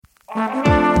You're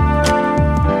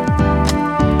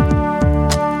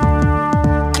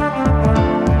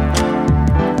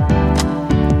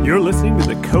listening to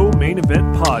the Co-Main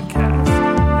Event Podcast.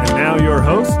 And now your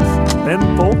hosts,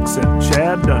 Ben Folks and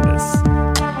Chad Dundas.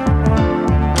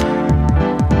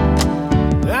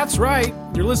 That's right.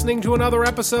 You're listening to another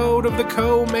episode of the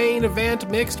Co-Main Event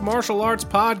Mixed Martial Arts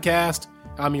Podcast.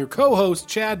 I'm your co-host,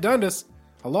 Chad Dundas,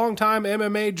 a longtime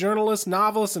MMA journalist,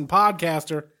 novelist, and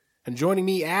podcaster. And joining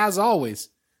me, as always,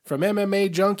 from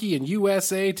MMA Junkie and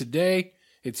USA Today,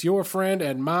 it's your friend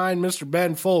and mine, Mr.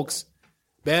 Ben Folks.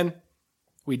 Ben,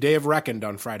 we day of reckoned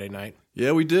on Friday night.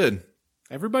 Yeah, we did.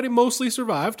 Everybody mostly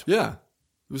survived. Yeah,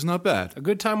 it was not bad. A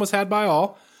good time was had by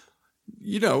all.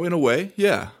 You know, in a way,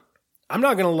 yeah. I'm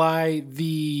not going to lie,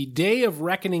 the Day of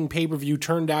Reckoning pay-per-view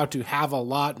turned out to have a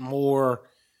lot more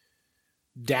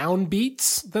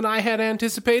downbeats than I had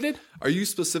anticipated. Are you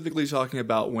specifically talking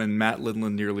about when Matt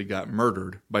Lindland nearly got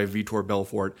murdered by Vitor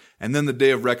Belfort, and then the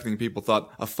Day of Reckoning people thought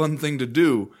a fun thing to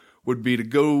do would be to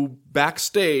go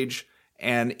backstage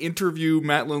and interview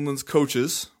Matt Lindland's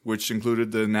coaches, which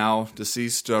included the now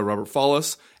deceased Robert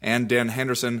Follis and Dan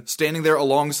Henderson, standing there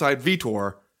alongside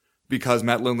Vitor, because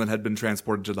Matt Lindland had been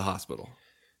transported to the hospital.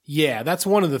 Yeah, that's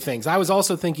one of the things. I was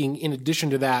also thinking, in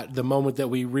addition to that, the moment that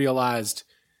we realized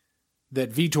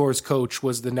that Vitor's coach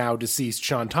was the now deceased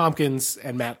Sean Tompkins,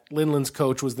 and Matt Lindland's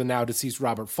coach was the now deceased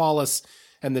Robert Follis,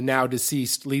 and the now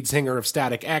deceased lead singer of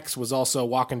Static X was also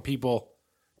walking people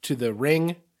to the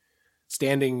ring,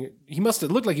 standing. He must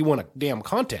have looked like he won a damn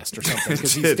contest or something,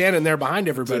 because he's standing there behind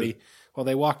everybody while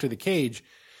they walk to the cage.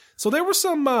 So there were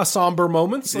some somber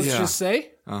moments, let's just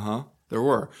say. There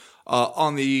were.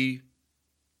 On the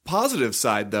positive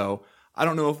side, though, I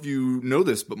don't know if you know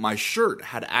this, but my shirt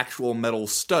had actual metal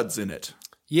studs in it.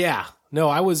 Yeah. No,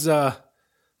 I was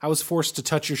forced to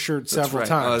touch your shirt several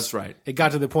times. Oh, that's right. It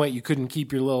got to the point you couldn't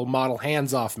keep your little model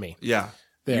hands off me. Yeah.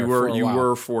 You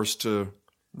were forced to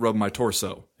rub my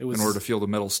torso in order to feel the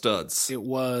metal studs. It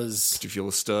was... Did you feel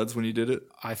the studs when you did it?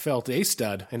 I felt a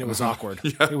stud, and it was awkward.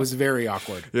 Yeah. It was very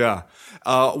awkward. Yeah.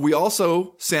 We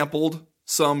also sampled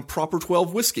some Proper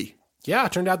 12 whiskey. Yeah,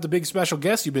 it turned out the big special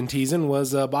guest you've been teasing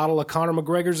was a bottle of Conor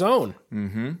McGregor's own.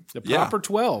 Mm-hmm. The Proper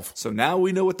 12. So now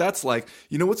we know what that's like.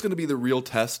 You know what's going to be the real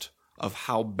test of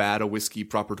how bad a whiskey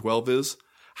Proper 12 is?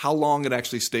 How long it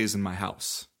actually stays in my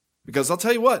house. Because I'll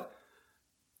tell you what,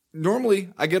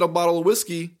 normally I get a bottle of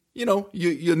whiskey,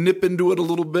 you nip into it a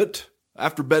little bit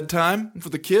after bedtime for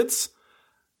the kids.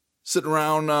 Sitting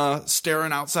around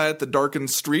staring outside at the darkened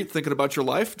street, thinking about your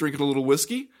life, drinking a little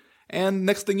whiskey. And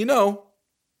next thing you know,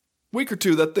 week or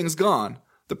two, that thing's gone.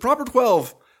 The Proper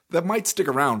 12, that might stick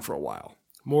around for a while.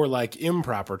 More like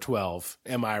improper 12.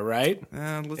 Am I right?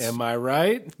 Am I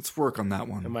right? Let's work on that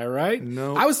one. Am I right?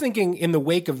 No. I was thinking in the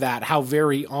wake of that how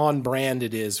very on brand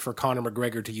it is for Conor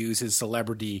McGregor to use his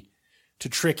celebrity to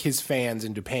trick his fans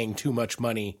into paying too much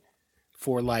money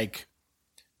for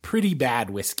pretty bad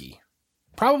whiskey.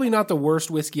 Probably not the worst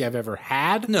whiskey I've ever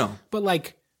had. No.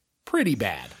 But pretty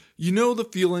bad. You know the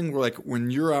feeling where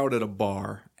when you're out at a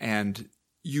bar and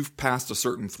you've passed a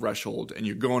certain threshold and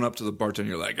you're going up to the bartender,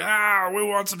 you're like, we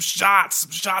want some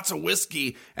shots of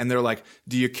whiskey. And they're like,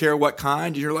 do you care what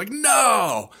kind? And you're like,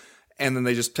 no. And then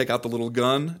they just take out the little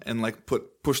gun and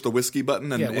push the whiskey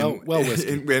button. And, well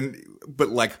whiskey. But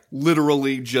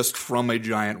literally just from a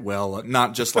giant well,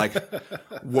 not just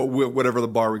whatever the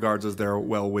bar regards as their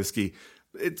well whiskey.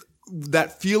 It's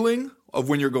that feeling of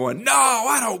when you're going, no,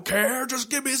 I don't care, just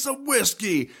give me some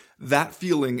whiskey. That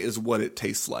feeling is what it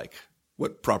tastes like,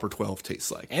 what Proper 12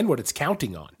 tastes like. And what it's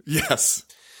counting on. Yes.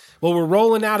 Well, we're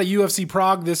rolling out of UFC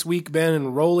Prague this week, Ben,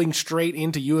 and rolling straight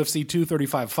into UFC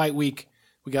 235 Fight Week.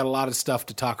 We got a lot of stuff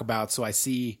to talk about, so I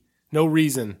see no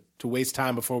reason to waste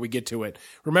time before we get to it.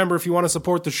 Remember, if you want to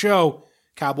support the show,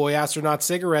 Cowboy Astronaut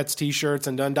cigarettes, t-shirts,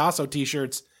 and Dundasso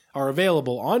t-shirts are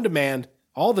available on demand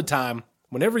all the time,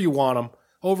 whenever you want them,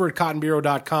 over at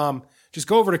cottonbureau.com. Just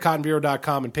go over to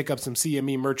cottonbureau.com and pick up some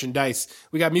CME merchandise.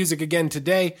 We got music again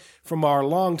today from our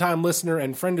longtime listener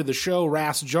and friend of the show,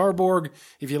 Ras Jarborg.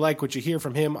 If you like what you hear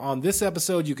from him on this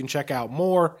episode, you can check out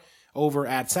more over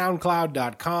at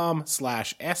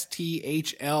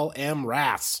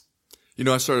soundcloud.com/STHLMRAS.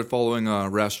 I started following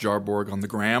Ras Jarborg on the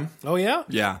gram. Oh, yeah?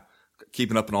 Yeah.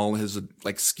 Keeping up on all his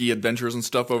ski adventures and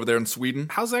stuff over there in Sweden.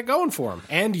 How's that going for him?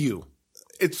 And you?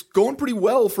 It's going pretty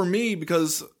well for me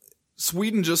because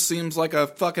Sweden just seems like a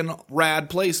fucking rad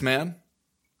place, man.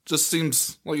 Just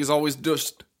seems like he's always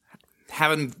just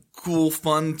having cool,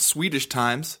 fun Swedish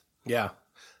times. Yeah.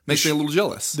 Makes me a little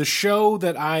jealous. The show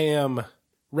that I am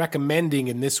recommending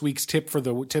in this week's tips for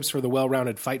the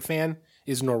well-rounded fight fan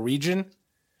is Norwegian.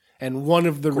 And one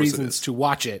of the course it reasons is. to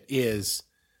watch it is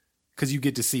because you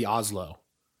get to see Oslo.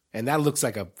 And that looks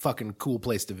like a fucking cool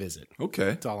place to visit. Okay.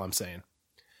 That's all I'm saying.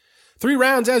 3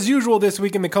 rounds as usual this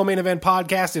week in the co-main event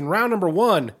podcast. In round number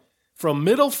 1, from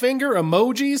middle finger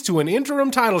emojis to an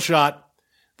interim title shot,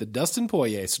 the Dustin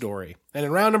Poirier story. And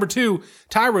in round number 2,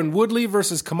 Tyron Woodley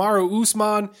versus Kamaru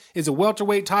Usman is a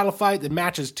welterweight title fight that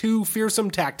matches 2 fearsome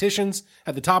tacticians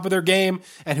at the top of their game,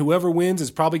 and whoever wins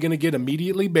is probably going to get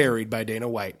immediately buried by Dana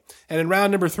White. And in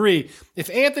round number 3,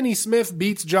 if Anthony Smith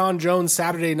beats John Jones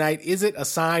Saturday night, is it a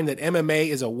sign that MMA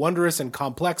is a wondrous and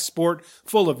complex sport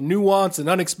full of nuance and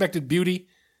unexpected beauty,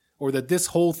 or that this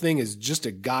whole thing is just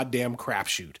a goddamn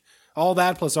crapshoot? All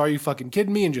that plus Are You Fucking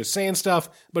Kidding Me and just saying stuff.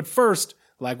 But first,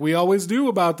 like we always do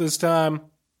about this time,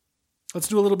 let's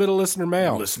do a little bit of listener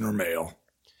mail. Listener mail.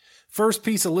 First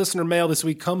piece of listener mail this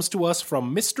week comes to us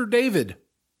from Mr. David.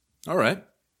 All right. Do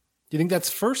you think that's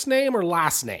first name or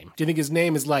last name? Do you think his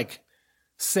name is like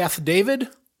Seth David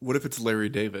What if it's Larry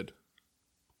David?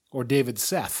 or David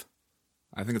Seth?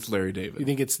 I think it's Larry You David.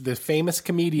 think it's the famous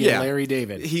comedian Larry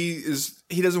David? He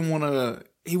doesn't want to,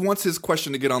 he wants his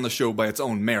question to get on the show by its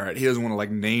own merit. He doesn't want to like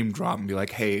name drop and be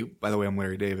like, hey, by the way, I'm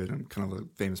Larry David. I'm kind of a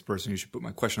famous person. You should put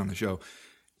my question on the show.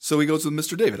 So he goes with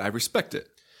Mr. David. I respect it.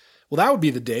 Well, that would be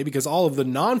the day because all of the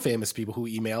non-famous people who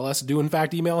email us do in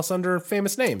fact email us under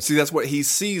famous names. See, that's what he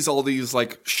sees all these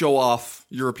like show off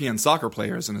European soccer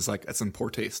players and is like, that's in poor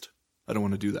taste. I don't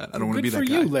want to do that. I don't want to be that Good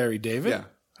guy. for you, Larry David. Yeah.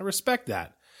 I respect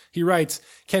that. He writes,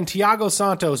 can Thiago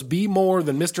Santos be more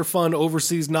than Mr. Fun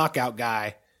overseas knockout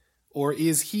guy? Or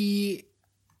is he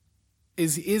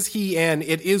an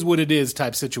it is what it is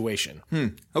type situation?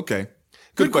 Okay.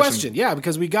 Good question. Yeah,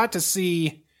 because we got to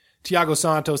see Thiago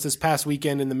Santos this past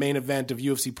weekend in the main event of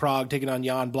UFC Prague taking on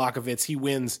Jan Blachowicz. He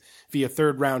wins via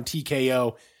 3rd round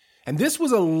TKO. And this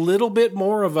was a little bit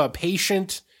more of a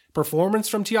patient performance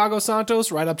from Thiago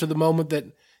Santos right up to the moment that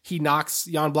he knocks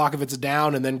Jan Blachowicz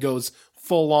down and then goes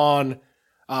full on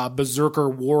berserker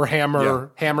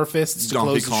warhammer hammer fists to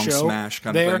Donkey close Kong the show smash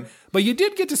kind there. of thing. But you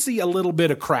did get to see a little bit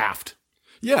of craft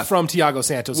Yeah. from Thiago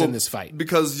Santos in this fight.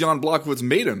 Because Jan Blachowicz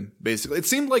made him, basically. It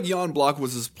seemed like Jan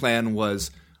Blachowicz' plan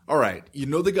was, all right, you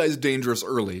know the guy's dangerous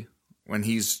early when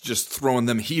he's just throwing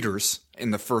them heaters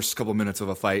in the first couple minutes of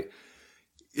a fight.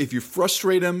 If you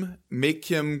frustrate him, make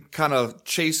him kind of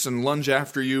chase and lunge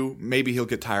after you, maybe he'll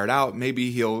get tired out.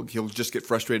 Maybe he'll just get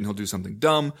frustrated and he'll do something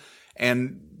dumb.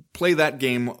 And play that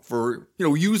game for,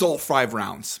 use all 5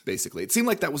 rounds, basically. It seemed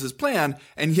like that was his plan.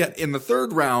 And yet in the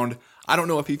 3rd round, I don't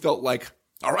know if he felt like,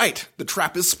 all right, the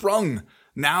trap is sprung.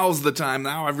 Now's the time.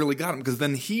 Now I've really got him. Because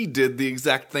then he did the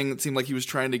exact thing that seemed like he was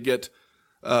trying to get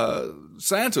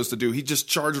Santos to do. He just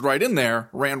charged right in there,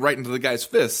 ran right into the guy's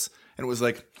fists. And it was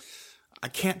like, I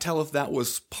can't tell if that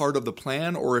was part of the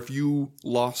plan or if you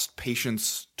lost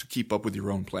patience to keep up with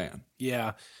your own plan.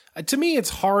 Yeah. To me, it's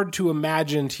hard to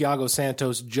imagine Thiago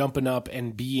Santos jumping up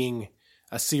and being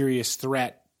a serious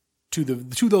threat to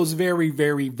those very,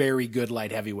 very, very good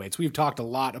light heavyweights. We've talked a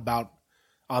lot about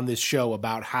on this show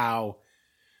about how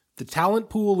the talent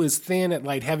pool is thin at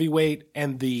light heavyweight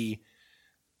and the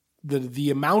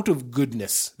amount of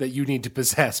goodness that you need to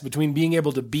possess between being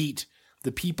able to beat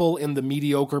the people in the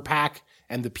mediocre pack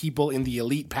and the people in the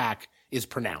elite pack is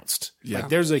pronounced. Yeah. Like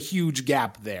there's a huge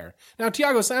gap there. Now,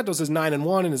 Thiago Santos is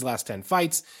 9-1 in his last 10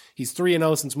 fights. He's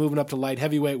 3-0 since moving up to light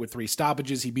heavyweight with 3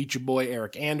 stoppages. He beat your boy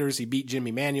Eric Anders. He beat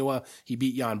Jimmy Manua. He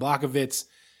beat Jan Blachowicz.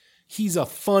 He's a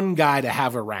fun guy to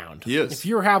have around. He is. If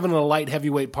you're having a light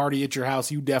heavyweight party at your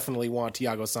house, you definitely want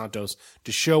Thiago Santos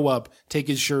to show up, take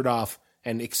his shirt off,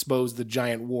 and expose the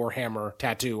giant Warhammer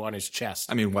tattoo on his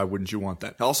chest. I mean, why wouldn't you want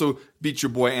that? Also, beat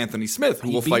your boy Anthony Smith, who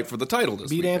will fight for the title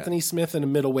this weekend. Beat Anthony Smith in a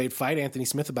middleweight fight. Anthony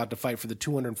Smith about to fight for the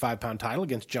 205-pound title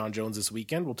against John Jones this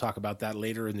weekend. We'll talk about that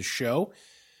later in the show.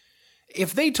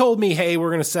 If they told me, hey, we're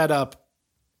going to set up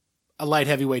a light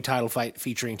heavyweight title fight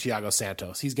featuring Thiago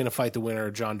Santos, he's going to fight the winner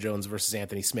of John Jones versus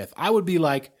Anthony Smith, I would be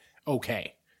like,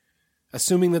 okay.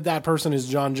 Assuming that person is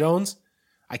John Jones,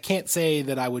 I can't say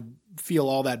that I would feel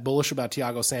all that bullish about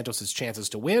Thiago Santos' chances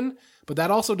to win, but that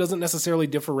also doesn't necessarily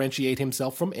differentiate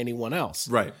himself from anyone else.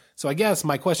 Right. So I guess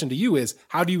my question to you is,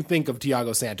 how do you think of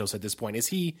Thiago Santos at this point? Is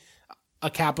he a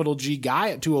capital G guy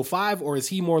at 205, or is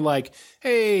he more like,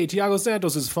 hey, Thiago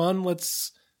Santos is fun,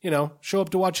 let's, show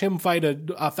up to watch him fight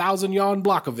 1,000 Jan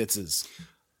Blachowicz?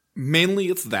 Mainly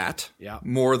it's that, Yeah.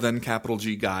 more than capital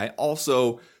G guy.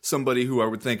 Also, somebody who I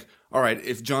would think, all right,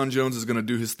 if John Jones is going to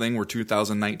do his thing where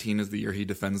 2019 is the year he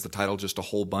defends the title just a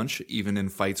whole bunch, even in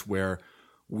fights where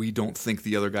we don't think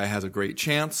the other guy has a great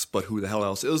chance, but who the hell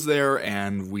else is there,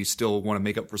 and we still want to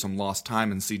make up for some lost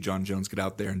time and see John Jones get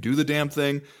out there and do the damn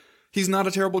thing, he's not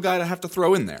a terrible guy to have to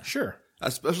throw in there. Sure.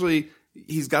 Especially,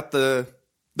 he's got the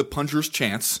puncher's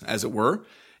chance, as it were.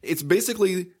 It's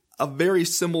basically a very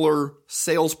similar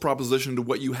sales proposition to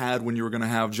what you had when you were going to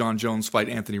have John Jones fight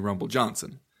Anthony Rumble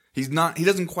Johnson. He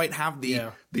doesn't quite have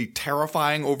the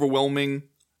terrifying, overwhelming,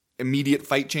 immediate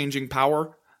fight-changing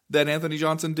power that Anthony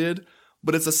Johnson did,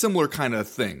 but it's a similar kind of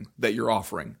thing that you're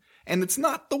offering. And it's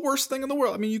not the worst thing in the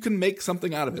world. I mean, you can make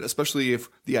something out of it, especially if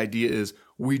the idea is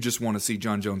we just want to see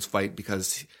John Jones fight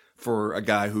because for a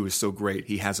guy who is so great,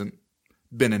 he hasn't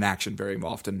been in action very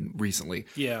often recently.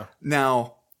 Yeah.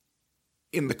 Now,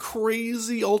 in the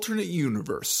crazy alternate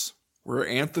universe where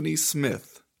Anthony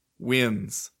Smith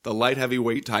wins the light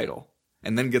heavyweight title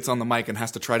and then gets on the mic and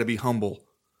has to try to be humble,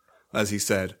 as he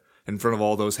said, in front of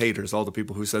all those haters, all the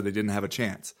people who said they didn't have a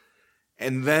chance.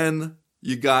 And then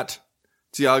you got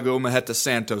Thiago Maheta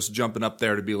Santos jumping up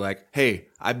there to be like, hey,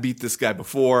 I beat this guy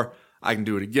before. I can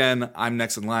do it again. I'm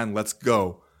next in line. Let's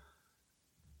go.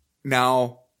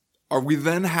 Now, are we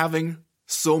then having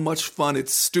so much fun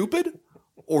it's stupid?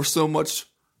 Or so much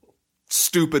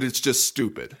stupid it's just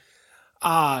stupid?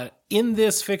 In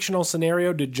this fictional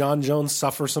scenario, did John Jones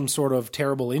suffer some sort of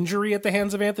terrible injury at the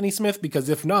hands of Anthony Smith? Because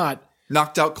if not...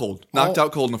 Knocked out cold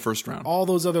in the first round. All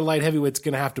those other light heavyweights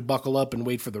going to have to buckle up and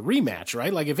wait for the rematch,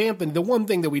 right? Like if Anthony... The one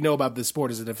thing that we know about this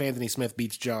sport is that if Anthony Smith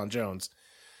beats John Jones,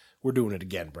 we're doing it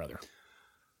again, brother.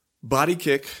 Body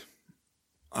kick,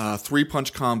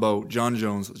 3-punch combo, John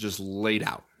Jones just laid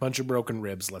out. Bunch of broken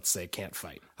ribs, let's say, can't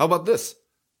fight. How about this?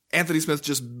 Anthony Smith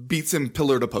just beats him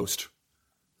pillar to post.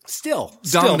 Still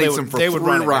Dominates him for 3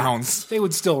 rounds. They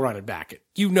would still run it back.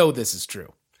 You know this is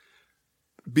true.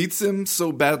 Beats him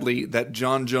so badly that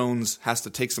John Jones has to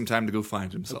take some time to go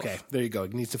find himself. Okay, there you go. He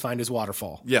needs to find his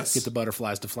waterfall. Yes. Get the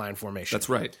butterflies to fly in formation. That's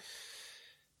right.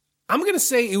 I'm going to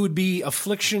say it would be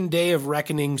Affliction Day of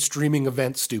Reckoning streaming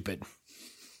event stupid.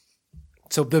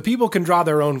 So the people can draw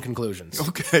their own conclusions.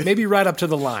 Okay. Maybe right up to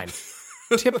the line.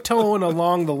 Tiptoeing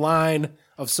along the line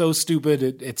of so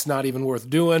stupid it's not even worth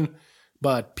doing,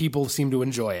 but people seem to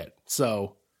enjoy it.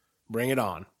 So bring it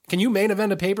on. Can you main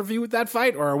event a pay-per-view with that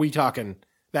fight, or are we talking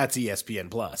that's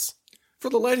ESPN Plus? For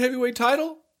the light heavyweight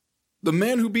title? The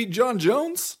man who beat John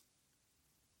Jones?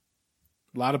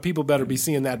 A lot of people better be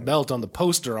seeing that belt on the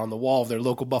poster on the wall of their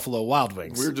local Buffalo Wild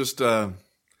Wings. We're just,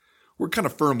 we're kind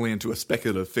of firmly into a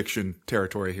speculative fiction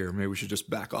territory here. Maybe we should just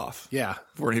back off. Yeah.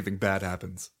 Before anything bad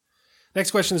happens.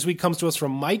 Next question this week comes to us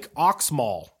from Mike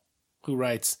Oxmall, who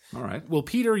writes, all right. Will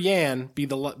Peter Yan be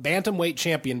the bantamweight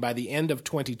champion by the end of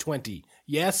 2020?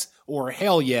 Yes or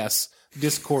hell yes?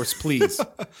 Discourse, please.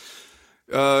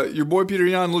 Your boy Peter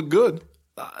Yan looked good.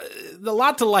 A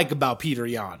lot to like about Peter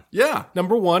Yan. Yeah.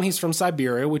 Number one, he's from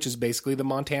Siberia, which is basically the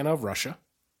Montana of Russia.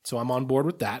 So I'm on board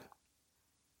with that.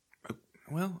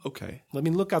 Well, okay. Let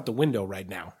me look out the window right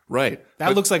now. Right.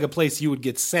 That looks like a place you would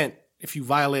get sent if you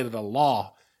violated a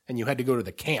law and you had to go to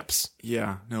the camps.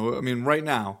 Yeah. No, I mean, right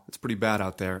now, it's pretty bad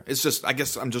out there. It's just, I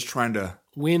guess I'm just trying to...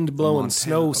 Wind blowing Montana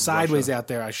snow sideways Russia. out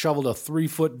there. I shoveled a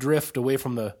 3-foot drift away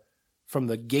from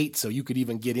the gate so you could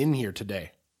even get in here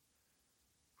today.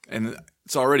 And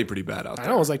it's already pretty bad out I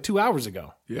there. know, it was like 2 hours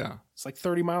ago. Yeah. It's like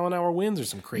 30-mile-an-hour winds or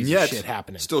some crazy Yet, shit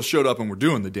happening. still showed up and we're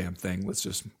doing the damn thing. Let's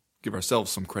just give ourselves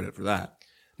some credit for that.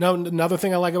 Now, another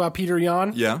thing I like about Peter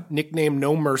Yan, Yeah. nickname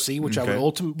No Mercy, which Okay.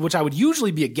 which I would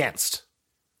usually be against.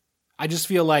 I just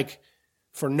feel like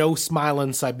for no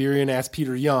smiling Siberian-ass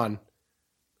Peter Yan,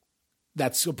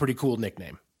 that's a pretty cool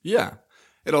nickname. Yeah.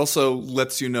 It also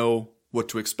lets you know what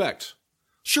to expect.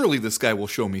 Surely this guy will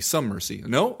show me some mercy.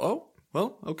 No? Oh,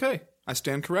 well, okay. I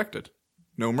stand corrected.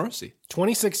 No mercy.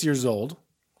 26 years old,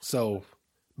 so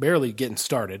barely getting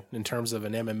started in terms of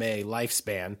an MMA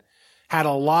lifespan. Had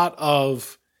a lot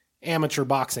of amateur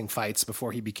boxing fights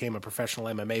before he became a professional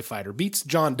MMA fighter. Beats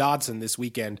John Dodson this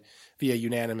weekend via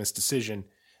unanimous decision.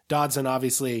 Dodson,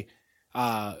 obviously,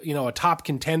 a top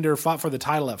contender, fought for the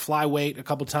title at flyweight a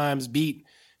couple times, beat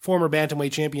former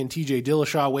bantamweight champion TJ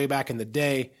Dillashaw way back in the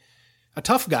day. A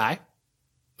tough guy,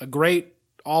 a great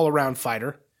all-around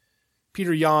fighter.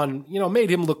 Peter Yan,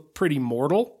 made him look pretty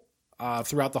mortal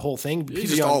throughout the whole thing. He's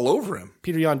just all over him.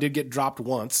 Peter Yan did get dropped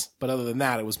once, but other than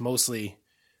that, it was mostly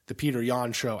the Peter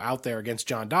Yan show out there against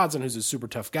John Dodson, who's a super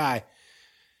tough guy.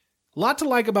 A lot to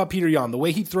like about Peter Yan. The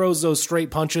way he throws those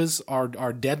straight punches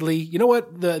are deadly. You know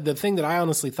what? The thing that I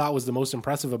honestly thought was the most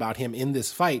impressive about him in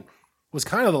this fight was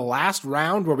kind of the last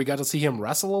round where we got to see him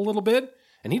wrestle a little bit,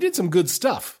 and he did some good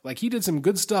stuff. Like, he did some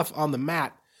good stuff on the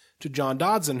mat to John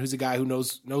Dodson, who's a guy who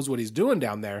knows what he's doing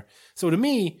down there. So to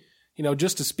me,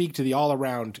 just to speak to the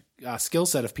all-around skill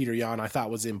set of Peter Yan, I thought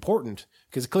was important,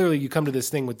 because clearly you come to this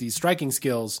thing with these striking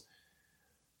skills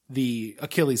the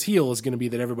Achilles heel is going to be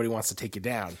that everybody wants to take you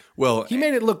down. Well, He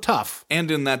made it look tough. and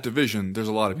in that division, there's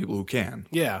a lot of people who can.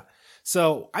 Yeah.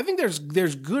 So I think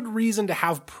there's good reason to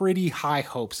have pretty high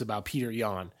hopes about Peter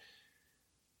Yan.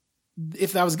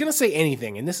 If I was going to say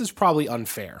anything, and this is probably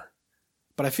unfair,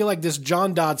 but I feel like this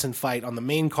John Dodson fight on the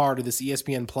main card of this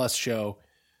ESPN Plus show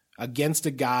against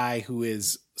a guy who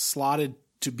is slotted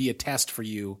to be a test for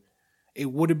you,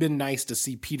 it would have been nice to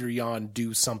see Peter Yan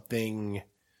do something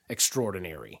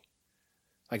extraordinary.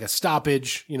 Like a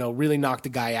stoppage, really knock the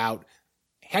guy out.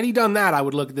 Had he done that, I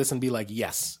would look at this and be like,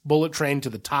 yes, bullet train to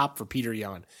the top for Peter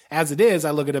Yan. As it is,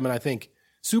 I look at him and I think,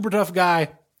 super tough guy,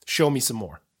 show me some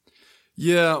more.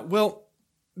 Yeah, well,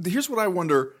 here's what I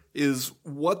wonder is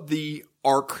what the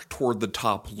arc toward the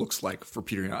top looks like for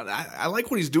Peter Yan. I like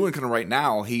what he's doing kind of right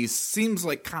now. He seems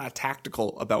like kind of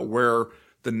tactical about where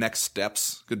the next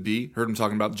steps could be. Heard him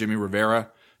talking about Jimmy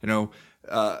Rivera.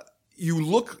 You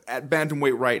look at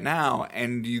bantamweight right now,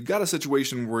 and you got a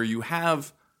situation where you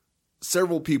have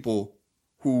several people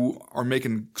who are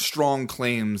making strong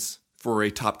claims for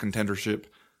a top contendership,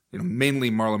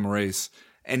 mainly Marlon Moraes,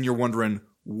 and you're wondering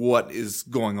what is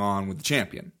going on with the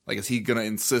champion. Like, is he going to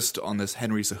insist on this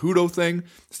Henry Cejudo thing?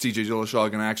 Is TJ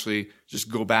Dillashaw going to actually just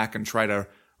go back and try to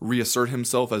reassert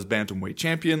himself as bantamweight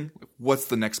champion? What's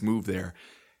the next move there?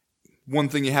 One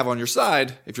thing you have on your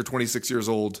side, if you're 26 years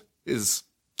old, is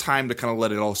time to kind of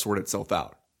let it all sort itself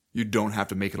out. You don't have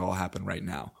to make it all happen right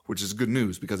now, which is good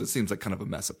news because it seems like kind of a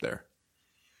mess up there.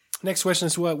 Next question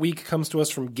this week comes to us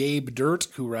from Gabe Dirt,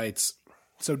 who writes,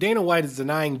 so Dana White is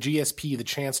denying GSP the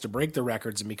chance to break the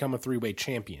records and become a three-weight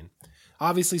champion.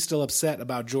 Obviously still upset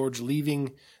about George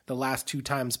leaving the last two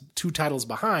titles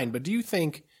behind, but do you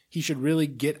think he should really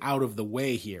get out of the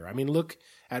way here? I mean, look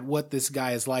at what this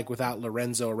guy is like without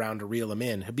Lorenzo around to reel him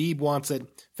in. Habib wants it,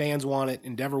 fans want it,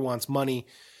 Endeavor wants money.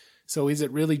 So is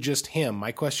it really just him?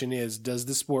 My question is, does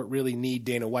the sport really need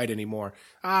Dana White anymore?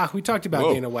 We talked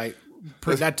about Dana White.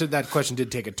 That question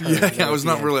did take a turn. Yeah, I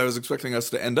was expecting us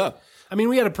to end up. I mean,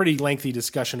 we had a pretty lengthy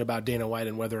discussion about Dana White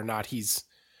and whether or not he's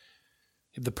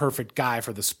the perfect guy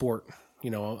for the sport,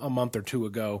 a month or two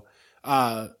ago.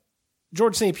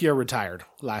 George St. Pierre retired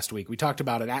last week. We talked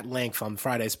about it at length on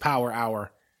Friday's Power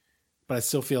Hour, but I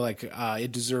still feel like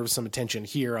it deserves some attention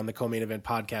here on the Co-Main Event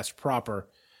podcast proper.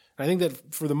 And I think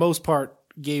that for the most part,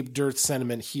 Gabe Dirt's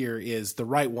sentiment here is the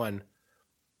right one.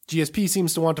 GSP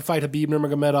seems to want to fight Habib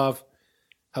Nurmagomedov.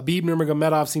 Habib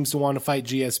Nurmagomedov seems to want to fight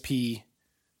GSP.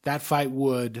 That fight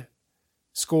would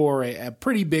score a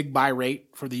pretty big buy rate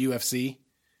for the UFC.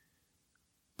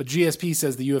 But GSP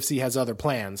says the UFC has other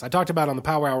plans. I talked about on the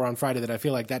Power Hour on Friday that I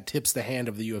feel like that tips the hand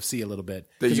of the UFC a little bit.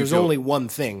 Because there's only one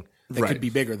thing that could be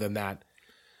bigger than that.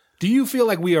 Do you feel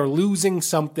like we are losing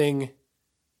something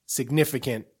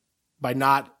significant by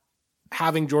not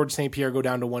having George St. Pierre go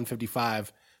down to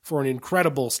 155 for an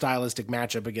incredible stylistic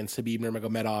matchup against Habib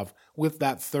Nurmagomedov with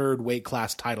that third weight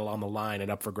class title on the line and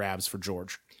up for grabs for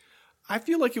George? I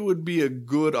feel like it would be a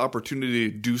good opportunity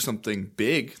to do something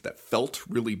big that felt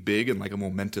really big and like a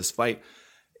momentous fight.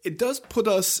 It does put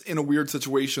us in a weird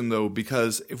situation, though,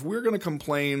 because if we're going to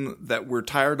complain that we're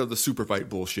tired of the super fight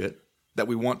bullshit, that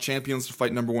we want champions to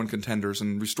fight number one contenders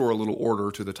and restore a little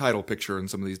order to the title picture in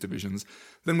some of these divisions,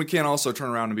 then we can't also turn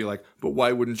around and be like, but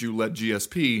why wouldn't you let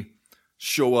GSP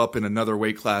show up in another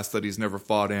weight class that he's never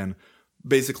fought in,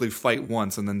 basically fight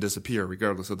once and then disappear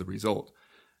regardless of the result?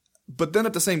 But then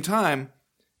at the same time,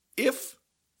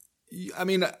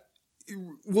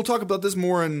 we'll talk about this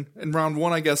more in round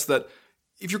one, I guess, that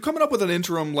if you're coming up with an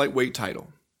interim lightweight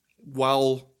title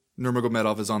while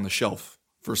Nurmagomedov is on the shelf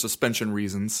for suspension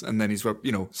reasons, and then he's,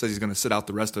 says he's going to sit out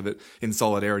the rest of it in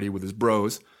solidarity with his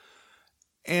bros,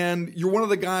 and you're one of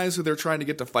the guys who they're trying to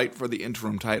get to fight for the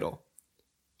interim title,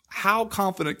 how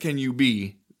confident can you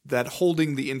be that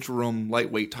holding the interim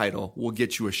lightweight title will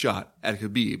get you a shot at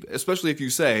Khabib, especially if you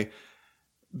say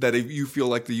that if you feel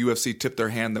like the UFC tipped their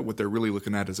hand that what they're really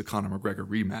looking at is a Conor McGregor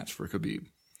rematch for Khabib?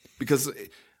 Because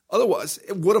otherwise,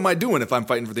 what am I doing if I'm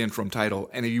fighting for the interim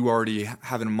title and you already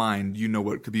have in mind,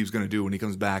 what Khabib's going to do when he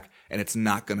comes back, and it's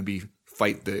not going to be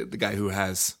fight the guy who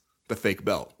has the fake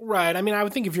belt? Right. I mean, I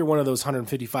would think if you're one of those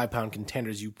 155-pound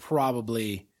contenders, you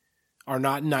probably are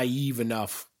not naive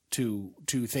enough to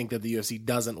think that the UFC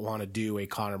doesn't want to do a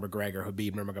Conor McGregor,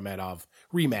 Habib Nurmagomedov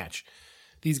rematch.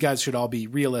 These guys should all be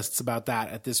realists about that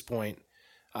at this point.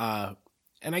 And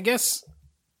I guess,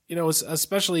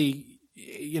 especially,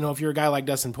 if you're a guy like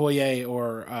Dustin Poirier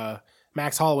or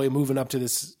Max Holloway moving up to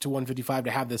 155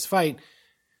 to have this fight,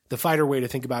 the fighter way to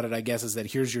think about it, I guess, is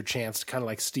that here's your chance to kind of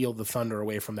like steal the thunder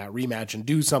away from that rematch and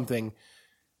do something,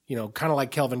 kind of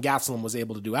like Kelvin Gastelum was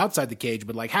able to do outside the cage,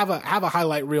 but like have a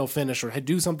highlight reel finish or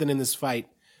do something in this fight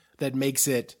that makes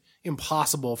it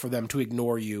impossible for them to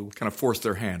ignore you. Kind of force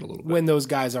their hand a little bit. When those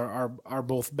guys are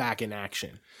both back in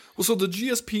action. Well, so the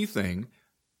GSP thing,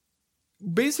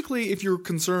 basically, if your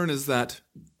concern is that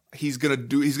he's gonna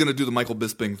do the Michael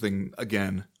Bisping thing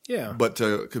again, yeah, but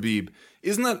to Khabib,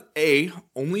 isn't that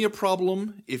only a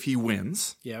problem if he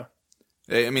wins? Yeah.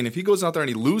 I mean, if he goes out there and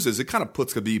he loses, it kind of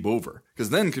puts Khabib over.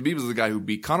 Because then Khabib is the guy who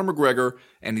beat Conor McGregor,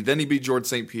 and then he beat George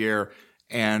St. Pierre,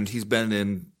 and he's been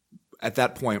in, at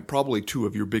that point, probably 2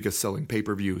 of your biggest selling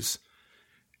pay-per-views.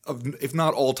 If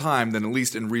not all time, then at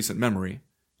least in recent memory.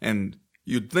 And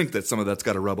you'd think that some of that's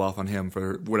got to rub off on him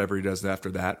for whatever he does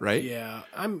after that, right? Yeah.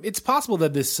 It's possible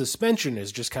that this suspension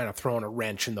is just kind of throwing a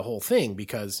wrench in the whole thing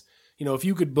because, if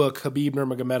you could book Khabib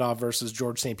Nurmagomedov versus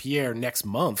George St. Pierre next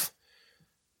month,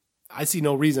 I see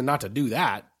no reason not to do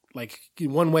that. Like,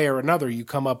 one way or another, you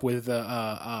come up with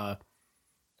a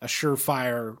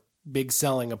surefire,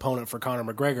 big-selling opponent for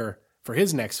Conor McGregor for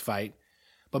his next fight.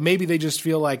 But maybe they just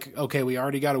feel like, okay, we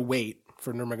already got to wait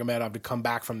for Nurmagomedov to come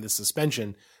back from this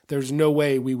suspension. There's no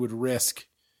way we would risk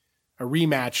a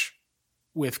rematch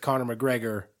with Conor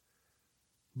McGregor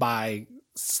by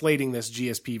slating this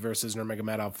GSP versus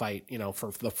Nurmagomedov fight,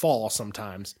 for the fall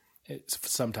sometime.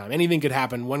 Anything could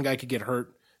happen. One guy could get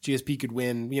hurt. GSP could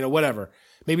win, whatever.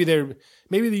 Maybe the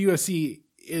UFC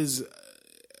is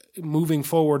moving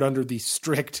forward under the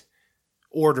strict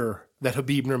order that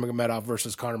Khabib Nurmagomedov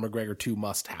versus Conor McGregor 2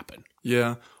 must happen.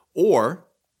 Yeah. Or,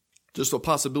 just a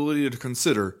possibility to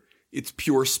consider, it's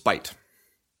pure spite.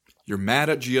 You're mad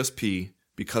at GSP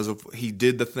because of he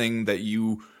did the thing that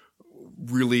you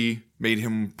really made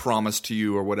him promise to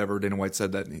you or whatever. Dana White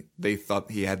said that they thought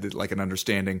he had like an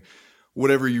understanding.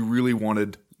 Whatever you really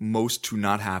wanted most to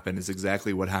not happen is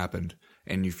exactly what happened.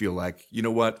 And you feel like, you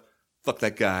know what? Fuck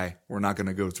that guy. We're not going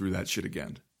to go through that shit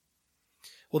again.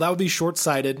 Well, that would be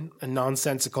short-sighted and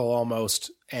nonsensical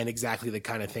almost, and exactly the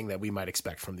kind of thing that we might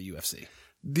expect from the UFC.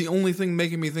 The only thing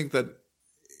making me think that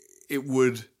it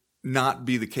would not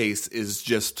be the case is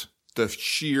just the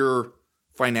sheer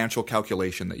financial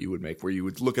calculation that you would make, where you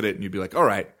would look at it and you'd be like, all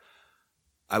right,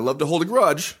 I love to hold a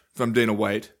grudge if I'm Dana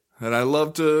White, and I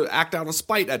love to act out of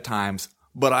spite at times,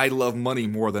 but I love money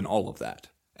more than all of that.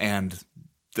 And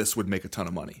this would make a ton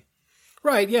of money.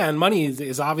 Right, yeah, and money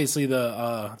is obviously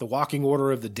the walking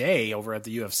order of the day over at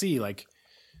the UFC. Like,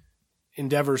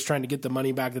 Endeavor's trying to get the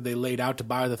money back that they laid out to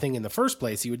buy the thing in the first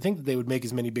place. You would think that they would make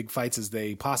as many big fights as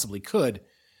they possibly could.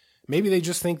 Maybe they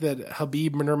just think that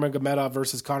Khabib Nurmagomedov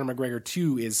versus Conor McGregor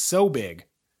 2 is so big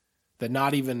that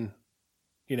not even,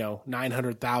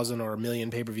 900,000 or 1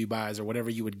 million pay-per-view buys or whatever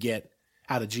you would get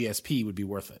out of GSP would be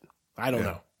worth it. I don't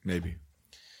know. Maybe.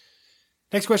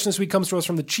 Next question this week comes to us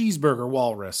from the Cheeseburger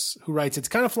Walrus, who writes, it's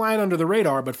kind of flying under the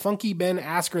radar, but Funky Ben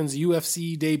Askren's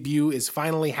UFC debut is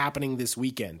finally happening this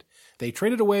weekend. They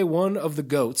traded away one of the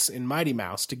GOATs in Mighty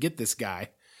Mouse to get this guy.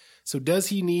 So does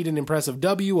he need an impressive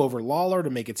W over Lawler to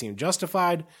make it seem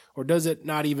justified, or does it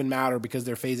not even matter because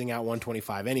they're phasing out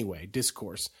 125 anyway?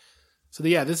 Discourse. So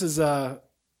yeah, this is a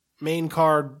main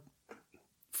card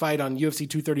fight on UFC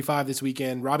 235 this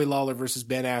weekend. Robbie Lawler versus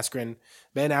Ben Askren.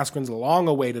 Ben Askren's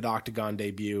long-awaited Octagon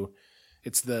debut.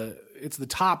 It's the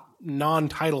top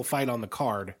non-title fight on the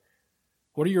card.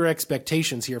 What are your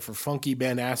expectations here for Funky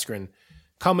Ben Askren?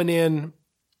 Coming in,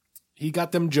 he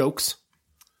got them jokes.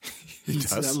 He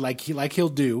does. Like he'll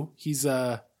do. He's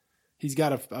got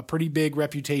a pretty big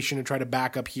reputation to try to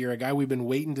back up here. A guy we've been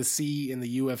waiting to see in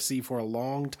the UFC for a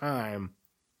long time.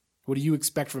 What do you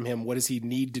expect from him? What does he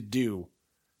need to do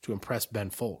to impress Ben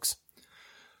Fowlkes?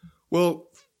 Well,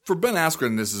 for Ben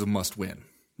Askren, this is a must-win,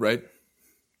 right?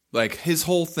 Like, his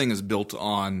whole thing is built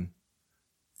on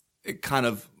it kind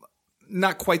of it's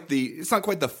not quite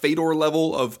the Fedor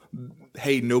level of,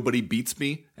 hey, nobody beats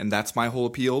me, and that's my whole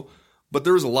appeal. But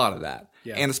there is a lot of that.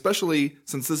 Yeah. And especially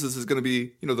since this is going to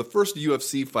be, the first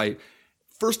UFC fight,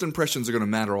 first impressions are going to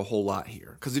matter a whole lot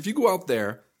here. Because if you go out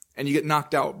there and you get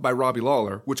knocked out by Robbie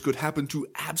Lawler, which could happen to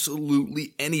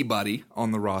absolutely anybody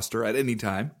on the roster at any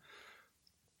time,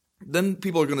 then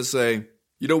people are going to say,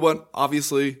 you know what?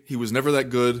 Obviously, he was never that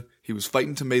good. He was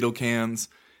fighting tomato cans.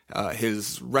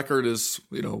 His record is,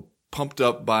 pumped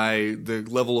up by the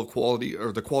level of quality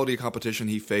or the quality of competition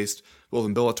he faced, both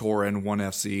in Bellator and ONE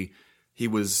FC. He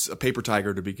was a paper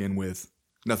tiger to begin with.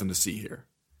 Nothing to see here.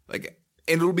 And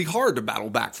it'll be hard to battle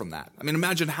back from that. I mean,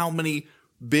 imagine how many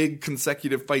big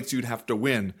consecutive fights you'd have to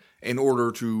win in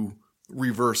order to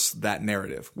reverse that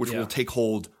narrative, which will take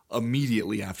hold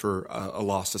immediately after a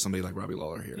loss to somebody like Robbie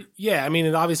Lawler here. Yeah, I mean,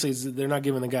 it obviously they're not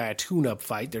giving the guy a tune-up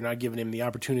fight. They're not giving him the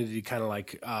opportunity to kind of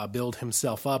like build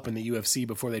himself up in the UFC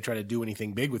before they try to do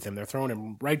anything big with him. They're throwing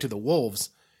him right to the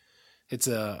wolves. It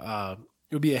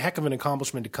would be a heck of an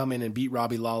accomplishment to come in and beat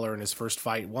Robbie Lawler in his first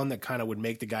fight, one that kind of would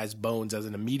make the guy's bones as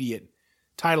an immediate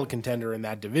title contender in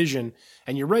that division.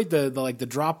 And you're right, the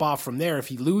drop off from there, if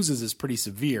he loses, is pretty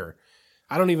severe.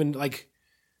 I don't even like.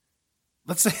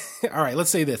 Let's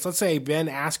say this. Let's say Ben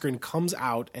Askren comes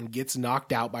out and gets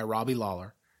knocked out by Robbie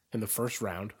Lawler in the first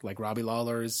round, like Robbie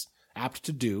Lawler is apt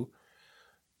to do.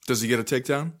 Does he get a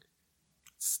takedown?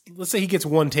 Let's say he gets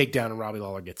one takedown and Robbie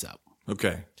Lawler gets up.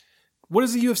 Okay. What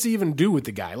does the UFC even do with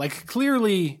the guy? Like,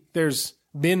 clearly there's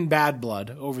been bad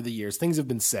blood over the years. Things have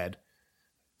been said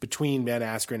between Ben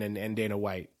Askren and Dana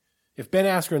White. If Ben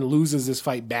Askren loses this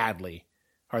fight badly,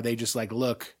 are they just like,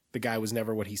 look, the guy was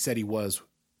never what he said he was,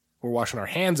 we're washing our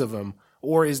hands of him?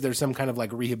 Or is there some kind of like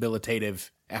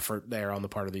rehabilitative effort there on the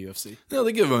part of the UFC? No,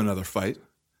 they give him another fight.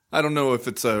 I don't know if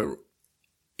it's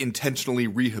intentionally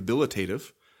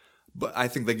rehabilitative, but I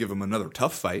think they give him another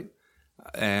tough fight.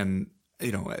 And,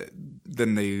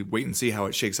 then they wait and see how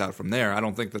it shakes out from there. I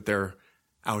don't think that they're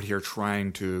out here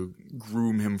trying to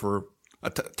groom him for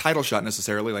a title shot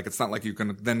necessarily. Like, it's not like you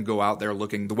can then go out there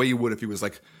looking the way you would if he was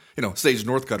like, Sage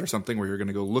Northcutt or something, where you're going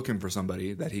to go looking for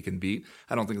somebody that he can beat.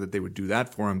 I don't think that they would do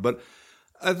that for him. But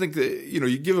I think that,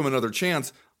 you give him another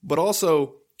chance. But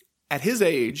also, at his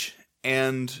age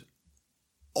and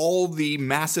all the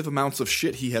massive amounts of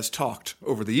shit he has talked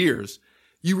over the years,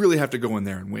 you really have to go in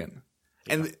there and win.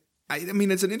 Yeah. And I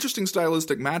mean, it's an interesting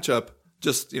stylistic matchup,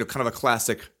 just, kind of a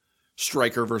classic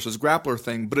striker versus grappler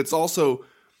thing. But it's also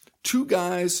two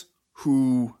guys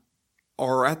who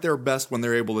are at their best when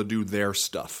they're able to do their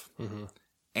stuff. Mm-hmm.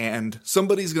 And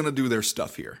somebody's going to do their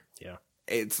stuff here. Yeah.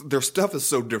 Their stuff is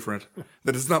so different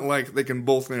that it's not like they can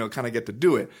both, kind of get to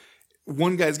do it.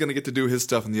 One guy's going to get to do his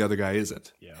stuff and the other guy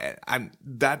isn't. Yeah.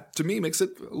 That, to me, makes it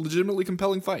a legitimately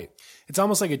compelling fight. It's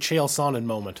almost like a Chael Sonnen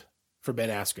moment for Ben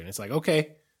Askren. It's like,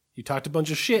 okay, you talked a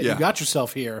bunch of shit. Yeah. You got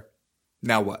yourself here.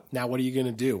 Now what? Now what are you going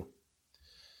to do?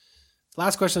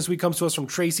 Last question this week comes to us from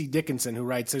Tracy Dickinson, who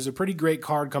writes, there's a pretty great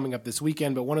card coming up this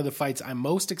weekend, but one of the fights I'm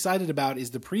most excited about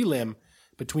is the prelim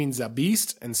between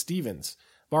Zabist and Stevens.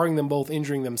 Barring them both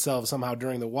injuring themselves somehow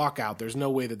during the walkout, there's no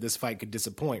way that this fight could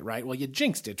disappoint, right? Well, you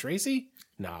jinxed it, Tracy.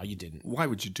 No, you didn't. Why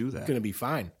would you do that? It's going to be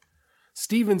fine.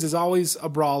 Stevens is always a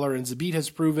brawler, and Zabit has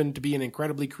proven to be an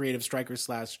incredibly creative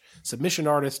striker/submission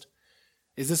artist.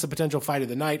 Is this a potential fight of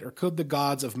the night, or could the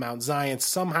gods of Mount Zion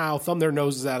somehow thumb their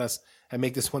noses at us and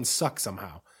make this one suck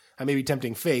somehow? I may be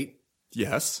tempting fate.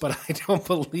 Yes. But I don't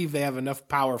believe they have enough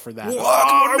power for that.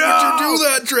 Why would you do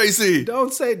that, Tracy?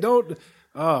 Don't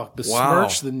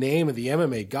besmirch the name of the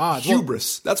MMA gods.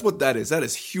 Hubris. That's what that is. That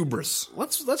is hubris.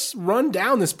 Let's run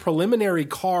down this preliminary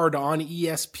card on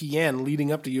ESPN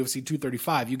leading up to UFC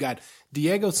 235. You got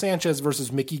Diego Sanchez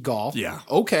versus Mickey Gall. Yeah.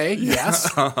 Okay. Yeah.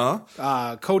 Yes.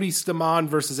 Uh-huh. Cody Stamann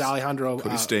versus Alejandro.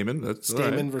 Cody Stamann. That's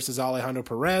Stamann right. versus Alejandro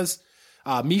Perez.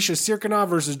 Misha Sirkunov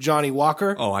versus Johnny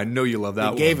Walker. Oh, I know you love that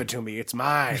one. They gave it to me. It's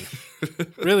mine.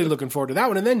 Really looking forward to that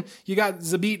one. And then you got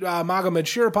Zabit Magomed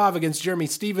Sharipov against Jeremy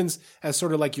Stevens as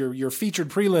sort of like your featured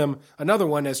prelim. Another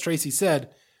one, as Tracy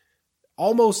said,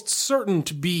 almost certain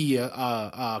to be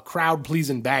a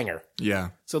crowd-pleasing banger. Yeah.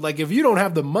 So, like, if you don't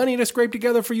have the money to scrape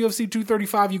together for UFC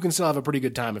 235, you can still have a pretty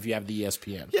good time if you have the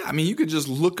ESPN. Yeah, I mean, you could just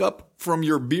look up from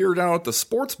your beer down at the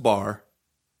sports bar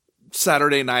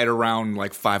Saturday night around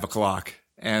like 5 o'clock,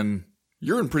 and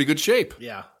you're in pretty good shape.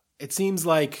 Yeah. It seems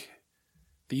like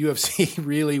the UFC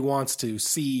really wants to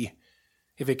see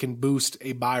if it can boost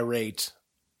a buy rate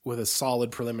with a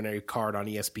solid preliminary card on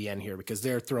ESPN here, because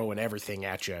they're throwing everything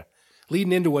at you,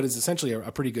 leading into what is essentially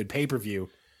a pretty good pay-per-view.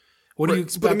 What do you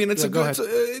expect? But I mean, it's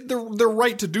they're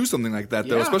right to do something like that,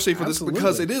 though, especially for this,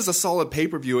 because it is a solid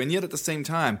pay-per-view, and yet at the same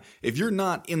time, if you're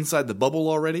not inside the bubble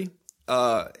already,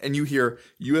 and you hear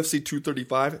UFC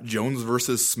 235, Jones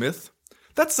versus Smith,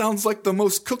 that sounds like the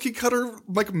most cookie cutter,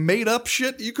 like made up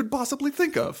shit you could possibly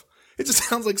think of. It just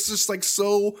sounds like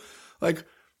so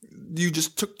you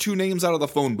just took two names out of the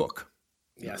phone book.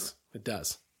 Yes, it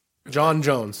does. John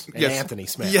Jones and Anthony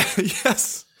Smith. Yeah,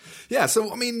 yes. Yeah,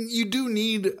 so I mean, you do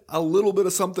need a little bit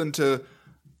of something to,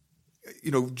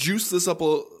 juice this up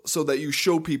so that you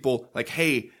show people like,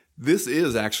 hey, this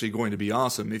is actually going to be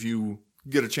awesome if you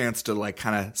get a chance to like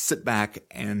kind of sit back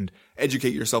and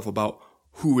educate yourself about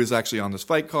who is actually on this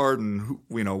fight card and who,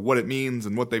 what it means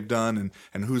and what they've done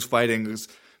and who's fighting.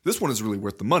 This one is really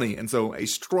worth the money. And so a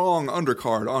strong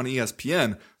undercard on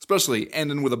ESPN, especially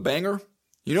ending with a banger,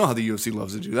 You know how the UFC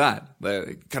loves to do that.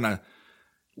 They kind of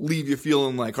leave you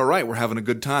feeling like, all right, we're having a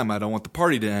good time. I don't want the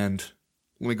party to end.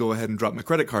 Let me go ahead and drop my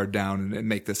credit card down and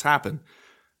make this happen.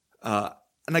 And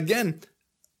again,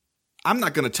 I'm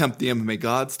not going to tempt the MMA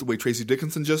gods the way Tracy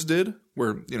Dickinson just did,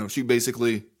 where, she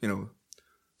basically,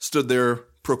 stood there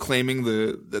proclaiming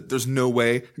that there's no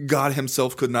way God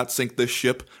himself could not sink this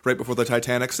ship right before the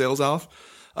Titanic sails off.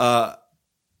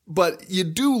 But you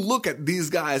do look at these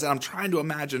guys, and I'm trying to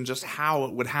imagine just how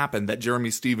it would happen that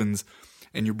Jeremy Stevens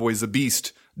and your boy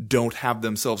Beast don't have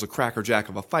themselves a crackerjack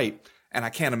of a fight, and I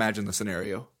can't imagine the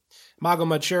scenario.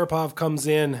 Magomed Sharapov comes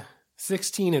in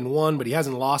 16-1, but he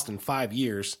hasn't lost in 5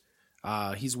 years.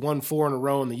 He's won 4 in a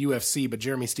row in the UFC, but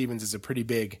Jeremy Stevens is a pretty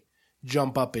big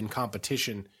jump up in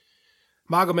competition.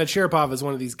 Magomed Sharapov is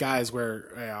one of these guys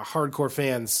where hardcore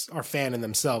fans are fanning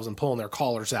themselves and pulling their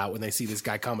collars out when they see this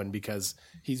guy coming, because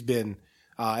he's been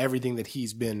everything that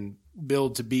he's been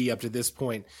billed to be up to this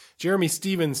point. Jeremy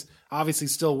Stevens obviously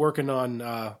still working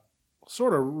on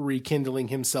sort of rekindling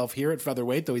himself here at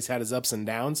featherweight, though he's had his ups and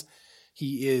downs.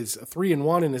 He is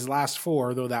 3-1 in his last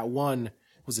 4, though that one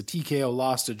was a TKO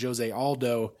loss to Jose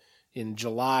Aldo in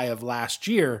July of last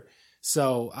year.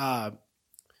 So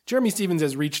Jeremy Stevens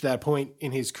has reached that point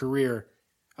in his career,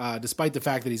 despite the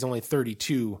fact that he's only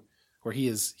 32, where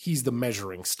he's the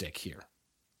measuring stick here.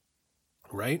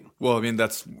 Right? Well, I mean,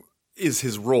 is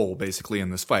his role basically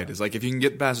in this fight. Is like, if you can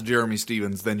get past Jeremy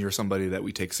Stevens, then you're somebody that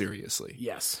we take seriously.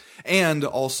 Yes. And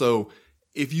also,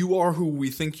 if you are who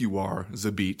we think you are,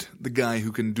 Zabit, the guy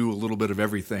who can do a little bit of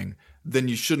everything, then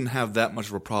you shouldn't have that much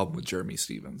of a problem with Jeremy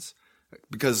Stevens.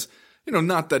 Because,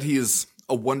 not that he is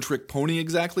a one-trick pony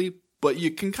exactly, but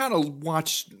you can kind of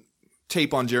watch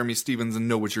tape on Jeremy Stevens and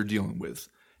know what you're dealing with.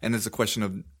 And it's a question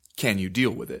of, can you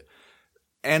deal with it?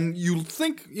 And you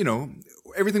think,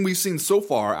 everything we've seen so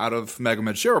far out of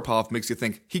Magomed Sharapov makes you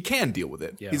think he can deal with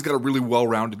it. Yeah. He's got a really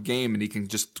well-rounded game, and he can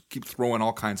just keep throwing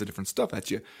all kinds of different stuff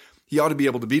at you. He ought to be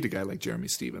able to beat a guy like Jeremy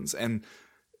Stevens. And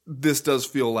this does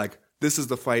feel like this is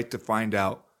the fight to find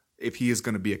out if he is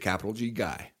going to be a capital G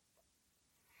guy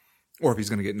or if he's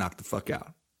going to get knocked the fuck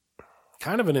out.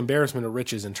 Kind of an embarrassment of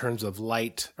riches in terms of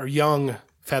light or young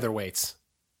featherweights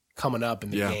coming up in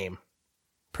the game.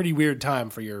 Pretty weird time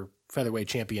for your featherweight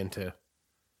champion to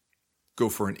go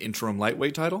for an interim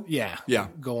lightweight title. Yeah.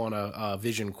 Go on a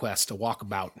vision quest, a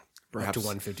walkabout. Perhaps up to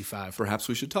 155. Perhaps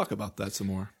we should talk about that some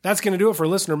more. That's going to do it for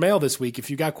listener mail this week.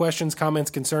 If you got questions, comments,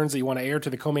 concerns that you want to air to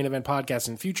the Co-Main Event podcast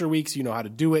in future weeks, you know how to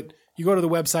do it. You go to the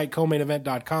website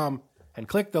comainevent.com and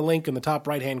click the link in the top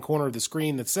right-hand corner of the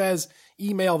screen that says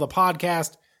email the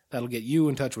podcast. That'll get you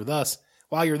in touch with us.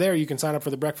 While you're there, you can sign up for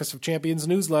the Breakfast of Champions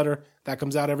newsletter. That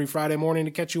comes out every Friday morning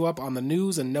to catch you up on the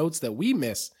news and notes that we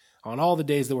miss on all the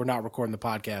days that we're not recording the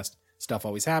podcast. Stuff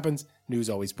always happens. News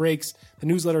always breaks. The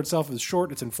newsletter itself is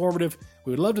short. It's informative.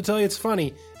 We would love to tell you it's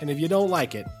funny. And if you don't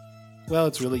like it, well,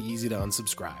 it's really easy to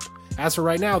unsubscribe. As for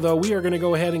right now, though, we are going to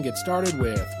go ahead and get started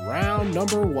with round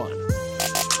number 1.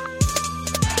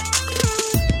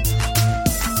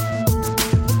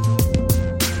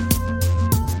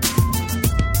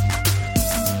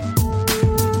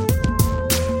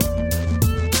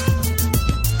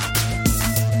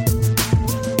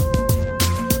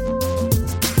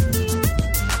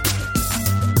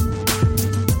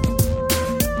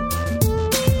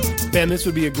 Ben, this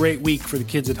would be a great week for the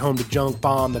kids at home to junk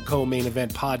bomb the Co-Main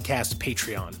Event podcast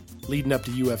Patreon, leading up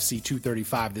to UFC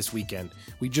 235 this weekend.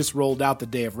 We just rolled out the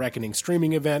Day of Reckoning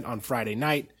streaming event on Friday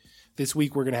night. This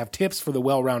week we're going to have tips for the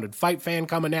well-rounded fight fan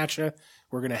coming at you.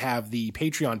 We're going to have the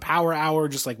Patreon Power Hour,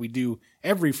 just like we do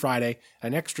every Friday,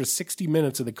 an extra 60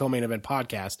 minutes of the Co-Main Event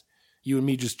podcast. You and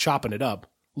me just chopping it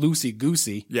up,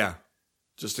 loosey-goosey. Yeah,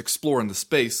 just exploring the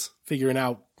space. Figuring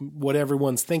out what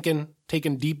everyone's thinking,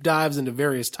 taking deep dives into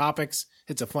various topics.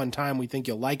 It's a fun time. We think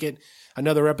you'll like it.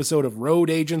 Another episode of Road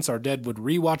Agents, our Deadwood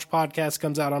Rewatch podcast,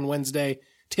 comes out on Wednesday.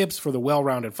 Tips for the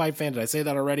well-rounded fight fan. Did I say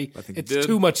that already? I think it's you did.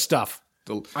 Too much stuff.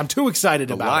 I'm too excited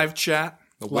about live it. Chat.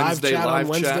 The Wednesday live on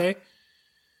Wednesday. chat.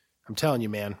 I'm telling you,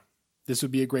 man, this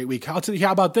would be a great week. How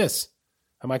about this?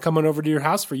 Am I coming over to your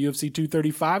house for UFC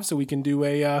 235 so we can do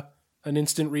an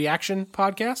instant reaction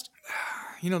podcast?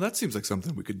 That seems like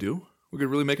something we could do. We could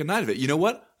really make a night of it. You know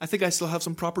what? I think I still have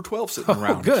some proper 12 sitting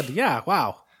around. Oh, good. Yeah.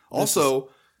 Wow. Also,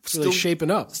 really shaping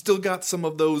up. Still got some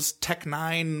of those Tech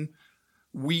 9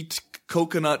 wheat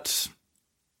coconut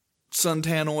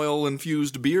suntan oil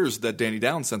infused beers that Danny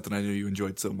Down sent that I knew you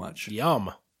enjoyed so much.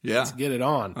 Yum. Yeah. Let's get it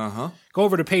on. Uh-huh. Go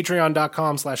over to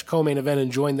patreon.com/co-main event and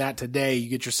join that today. You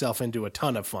get yourself into a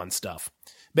ton of fun stuff.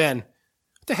 Ben,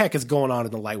 what the heck is going on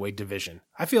in the lightweight division?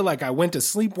 I feel like I went to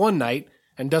sleep one night,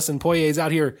 and Dustin Poirier's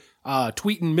out here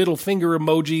tweeting middle finger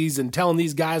emojis and telling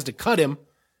these guys to cut him.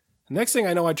 The next thing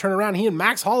I know, I turn around, he and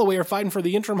Max Holloway are fighting for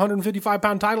the interim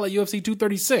 155-pound title at UFC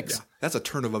 236. Yeah, that's a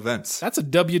turn of events. That's a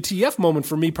WTF moment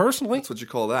for me personally. That's what you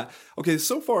call that. Okay,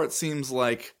 so far it seems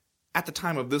like, at the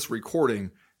time of this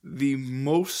recording, the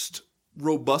most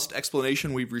robust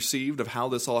explanation we've received of how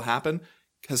this all happened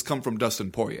has come from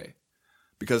Dustin Poirier.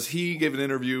 Because he gave an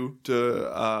interview to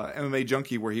MMA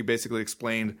Junkie where he basically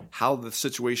explained how the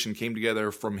situation came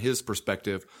together from his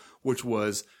perspective, which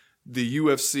was the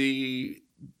UFC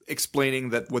explaining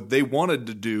that what they wanted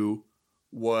to do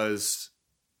was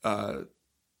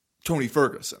Tony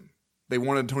Ferguson. They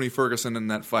wanted Tony Ferguson in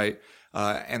that fight,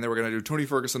 and they were going to do Tony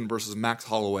Ferguson versus Max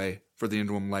Holloway for the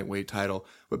interim lightweight title.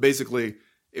 But basically,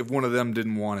 if one of them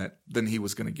didn't want it, then he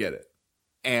was going to get it.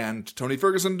 And Tony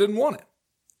Ferguson didn't want it.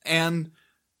 And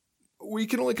we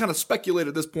can only kind of speculate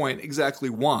at this point exactly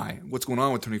why, what's going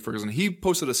on with Tony Ferguson. He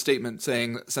posted a statement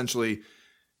saying essentially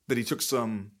that he took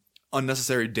some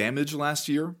unnecessary damage last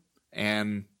year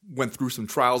and went through some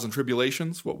trials and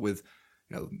tribulations, what with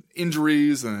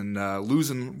injuries and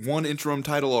losing one interim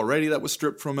title already that was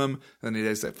stripped from him. Then he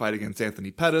has that fight against Anthony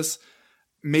Pettis.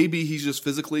 Maybe he just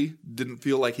physically didn't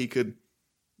feel like he could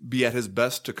be at his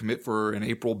best to commit for an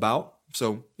April bout.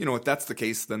 So, if that's the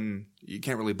case, then you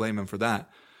can't really blame him for that.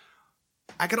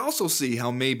 I could also see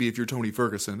how maybe if you're Tony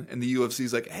Ferguson and the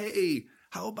UFC's like, hey,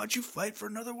 how about you fight for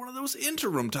another one of those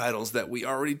interim titles that we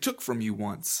already took from you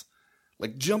once?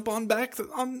 Like, jump on back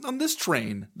on this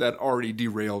train that already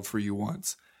derailed for you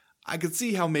once. I could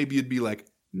see how maybe you'd be like,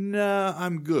 nah,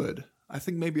 I'm good. I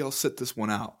think maybe I'll sit this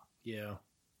one out. Yeah.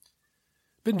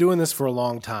 Been doing this for a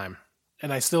long time,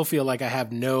 and I still feel like I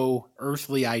have no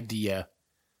earthly idea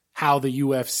how the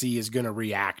UFC is going to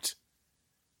react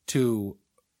to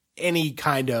any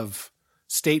kind of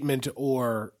statement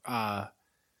or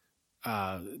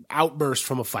outburst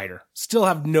from a fighter. Still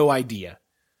have no idea.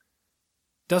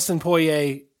 Dustin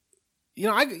Poirier,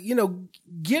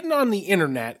 getting on the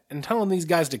internet and telling these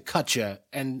guys to cut you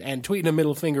and tweeting a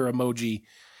middle finger emoji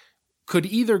could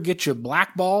either get you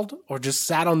blackballed or just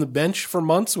sat on the bench for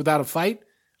months without a fight,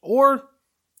 or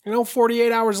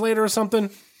 48 hours later or something,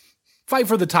 fight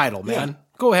for the title, man. Yeah.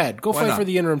 Go ahead. Go Why fight not? For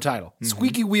the interim title. Mm-hmm.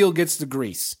 Squeaky wheel gets the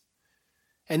grease.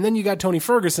 And then you got Tony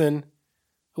Ferguson,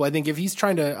 who I think if he's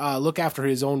trying to look after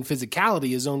his own physicality,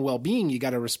 his own well-being, you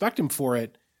got to respect him for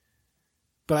it.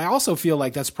 But I also feel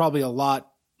like that's probably a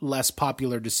lot less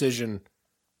popular decision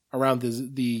around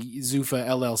the Zuffa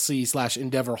LLC /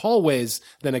 Endeavor hallways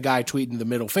than a guy tweeting the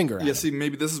middle finger at him. See,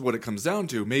 maybe this is what it comes down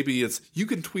to. Maybe it's you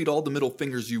can tweet all the middle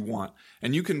fingers you want,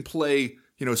 and you can play,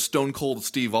 Stone Cold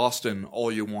Steve Austin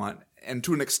all you want. And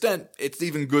to an extent, it's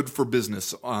even good for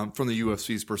business from the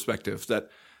UFC's perspective that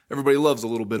everybody loves a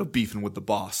little bit of beefing with the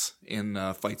boss in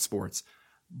fight sports.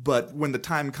 But when the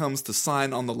time comes to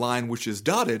sign on the line which is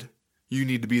dotted, you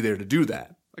need to be there to do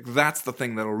that. Like, that's the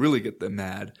thing that'll really get them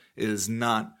mad, is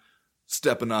not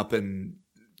stepping up and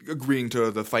agreeing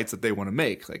to the fights that they want to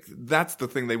make. Like, that's the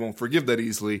thing they won't forgive that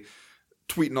easily.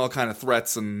 Tweeting all kind of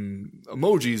threats and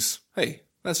emojis, hey,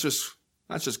 that's just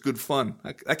good fun.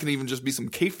 That can even just be some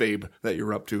kayfabe that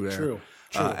you're up to there. True.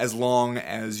 As long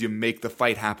as you make the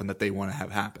fight happen that they want to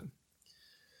have happen.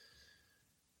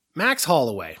 Max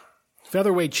Holloway,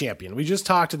 featherweight champion. We just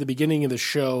talked at the beginning of the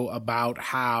show about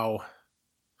how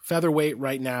featherweight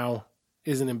right now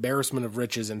is an embarrassment of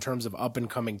riches in terms of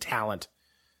up-and-coming talent,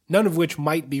 none of which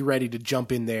might be ready to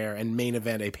jump in there and main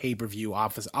event a pay-per-view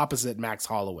opposite Max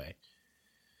Holloway.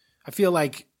 I feel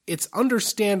like it's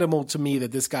understandable to me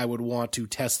that this guy would want to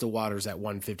test the waters at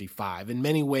 155. In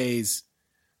many ways,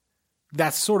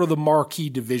 that's sort of the marquee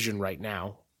division right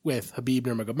now with Khabib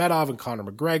Nurmagomedov and Conor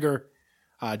McGregor.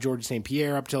 George St.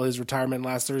 Pierre, up till his retirement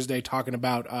last Thursday, talking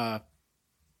about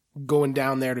going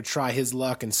down there to try his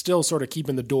luck and still sort of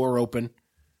keeping the door open,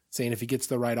 saying if he gets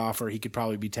the right offer, he could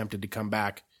probably be tempted to come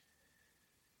back.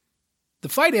 The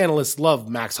fight analysts love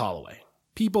Max Holloway.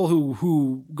 People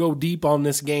who go deep on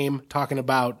this game, talking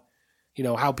about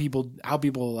how people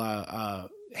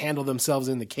handle themselves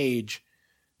in the cage,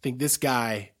 think this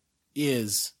guy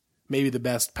is maybe the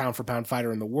best pound for pound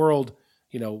fighter in the world.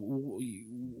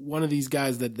 One of these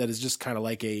guys that is just kind of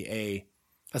like a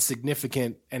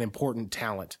significant and important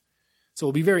talent. So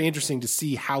it'll be very interesting to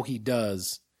see how he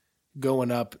does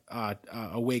going up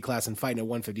a weight class and fighting at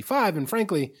 155. And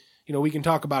frankly, we can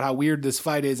talk about how weird this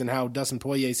fight is and how Dustin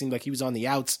Poirier seemed like he was on the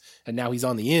outs and now he's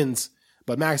on the ins.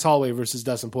 But Max Holloway versus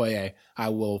Dustin Poirier, I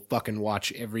will fucking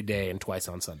watch every day and twice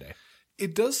on Sunday.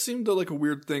 It does seem like a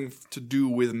weird thing to do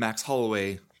with Max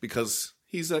Holloway because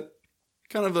he's at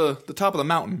kind of the top of the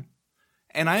mountain.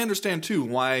 And I understand, too,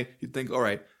 why you'd think, all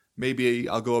right, maybe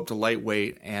I'll go up to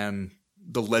lightweight and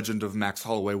the legend of Max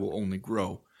Holloway will only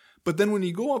grow. But then when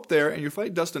you go up there and you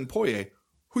fight Dustin Poirier,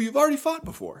 who you've already fought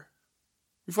before.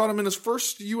 You fought him in his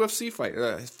first UFC fight,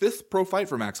 his fifth pro fight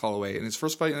for Max Holloway, and his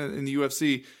first fight in the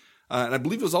UFC. And I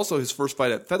believe it was also his first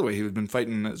fight at featherweight. He had been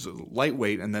fighting as a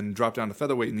lightweight and then dropped down to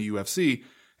featherweight in the UFC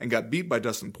and got beat by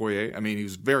Dustin Poirier. I mean, he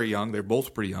was very young. They're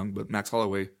both pretty young, but Max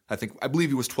Holloway, I believe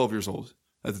he was 12 years old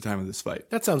at the time of this fight.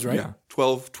 That sounds right. Yeah,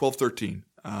 12, 13.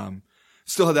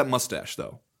 Still had that mustache,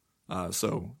 though.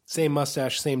 Same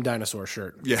mustache, same dinosaur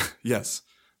shirt. Yeah, yes.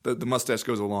 The mustache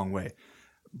goes a long way.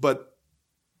 But,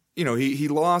 you know, he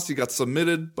lost. He got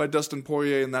submitted by Dustin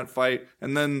Poirier in that fight.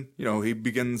 And then, you know, he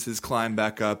begins his climb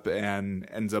back up and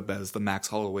ends up as the Max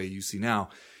Holloway you see now.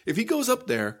 If he goes up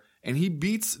there and he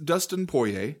beats Dustin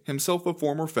Poirier, himself a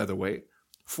former featherweight,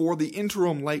 for the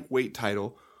interim lightweight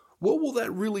title, what will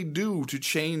that really do to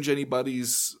change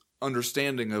anybody's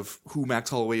understanding of who Max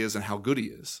Holloway is and how good he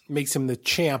is? Makes him the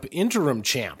champ, interim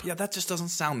champ. Yeah, that just doesn't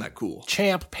sound that cool.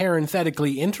 Champ,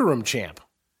 parenthetically, interim champ.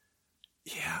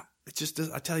 Yeah, it just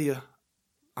does. I tell you,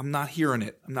 I'm not hearing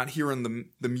it. I'm not hearing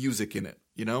the music in it,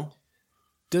 you know?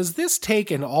 Does this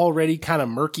take an already kind of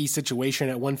murky situation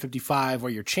at 155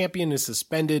 where your champion is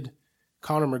suspended,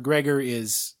 Conor McGregor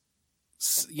is,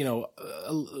 you know,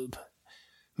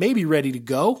 maybe ready to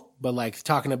go, but like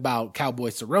talking about Cowboy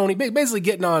Cerrone, basically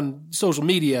getting on social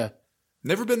media.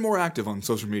 Never been more active on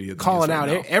social media. Calling out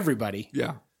everybody.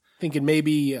 Yeah. Thinking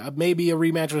maybe a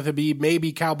rematch with Habib,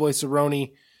 maybe Cowboy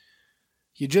Cerrone.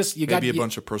 You got a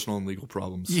bunch of personal and legal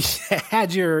problems. You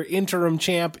had your interim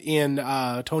champ in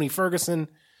Tony Ferguson,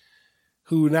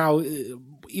 who now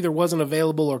either wasn't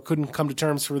available or couldn't come to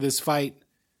terms for this fight.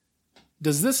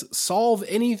 Does this solve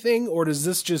anything, or does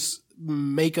this just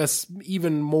make us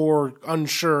even more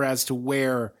unsure as to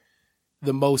where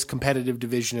the most competitive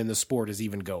division in the sport is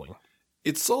even going?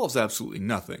 It solves absolutely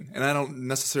nothing, and I don't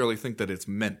necessarily think that it's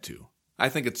meant to. I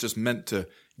think it's just meant to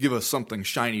give us something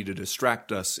shiny to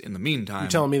distract us in the meantime. You're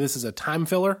telling me this is a time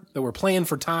filler, that we're playing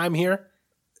for time here?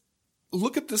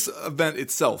 Look at this event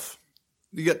itself.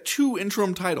 You got 2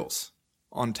 interim titles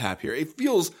on tap here. It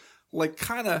feels like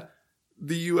kind of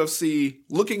the UFC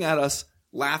looking at us,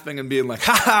 laughing and being like,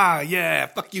 ha, yeah,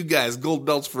 fuck you guys, gold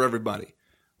belts for everybody.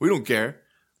 We don't care.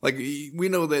 Like, we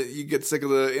know that you get sick of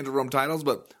the interim titles,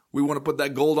 but we want to put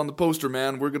that gold on the poster,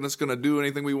 man. We're just going to do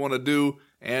anything we want to do,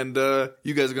 and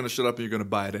you guys are going to shut up and you're going to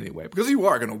buy it anyway. Because you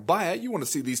are going to buy it. You want to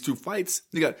see these 2 fights.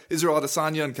 You got Israel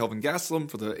Adesanya and Kelvin Gastelum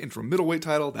for the interim middleweight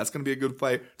title. That's going to be a good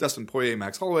fight. Dustin Poirier,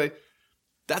 Max Holloway.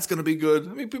 That's going to be good.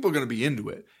 I mean, people are going to be into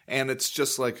it. And it's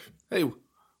just like, hey,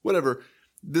 whatever.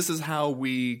 This is how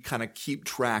we kind of keep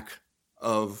track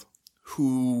of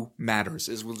who matters,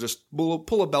 is we'll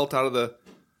pull a belt out of the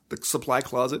supply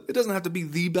closet. It doesn't have to be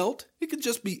the belt. It could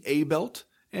just be a belt.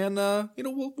 And,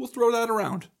 we'll throw that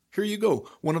around. Here you go.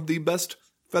 One of the best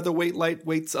featherweight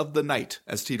lightweights of the night,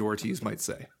 as Tito Ortiz might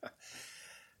say.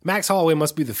 Max Holloway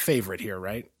must be the favorite here,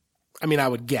 right? I mean, I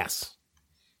would guess.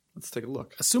 Let's take a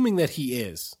look. Assuming that he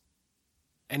is.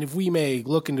 And if we may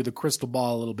look into the crystal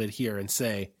ball a little bit here and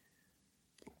say,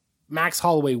 Max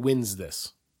Holloway wins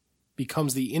this,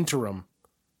 becomes the interim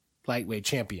lightweight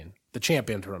champion, the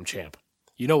interim champ.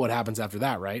 You know what happens after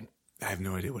that, right? I have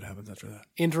no idea what happens after that.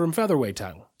 Interim featherweight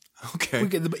title. Okay.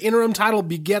 The interim title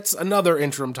begets another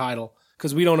interim title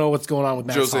because we don't know what's going on with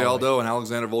Max Jose Holloway. Aldo and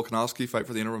Alexander Volkanovski fight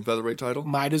for the interim featherweight title?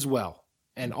 Might as well.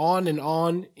 And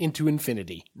on into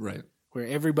infinity. Right. Where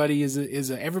everybody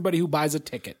everybody who buys a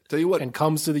ticket Tell you what, and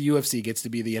comes to the UFC gets to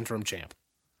be the interim champ.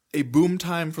 A boom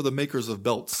time for the makers of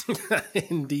belts.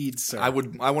 Indeed, sir. I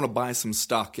want to buy some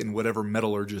stock in whatever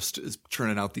metallurgist is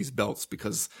churning out these belts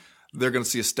because they're going to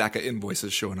see a stack of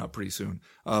invoices showing up pretty soon.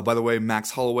 By the way,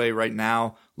 Max Holloway right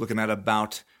now looking at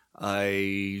about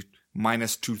a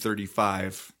minus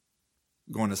 235,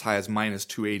 going as high as minus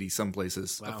 280 some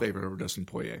places. Wow. A favorite over Dustin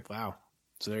Poirier. Wow.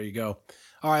 So there you go.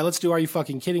 All right, let's do Are You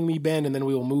Fucking Kidding Me, Ben? And then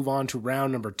we will move on to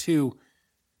round number 2.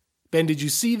 Ben, did you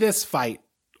see this fight,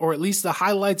 or at least the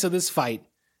highlights of this fight,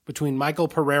 between Michael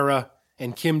Pereira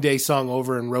and Kim Dae-Sung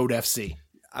over in Road FC?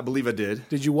 I believe I did.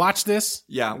 Did you watch this?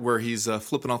 Yeah, where he's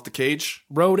flipping off the cage.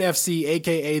 Road FC,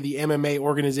 a.k.a. the MMA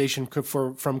organization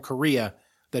from Korea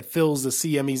that fills the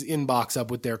CME's inbox up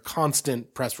with their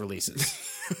constant press releases.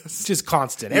 It's just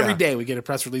constant. Every day we get a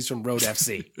press release from Road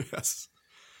FC. Yes.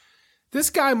 This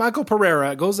guy, Michael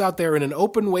Pereira, goes out there in an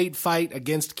open weight fight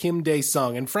against Kim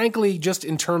Dae-Sung. And frankly, just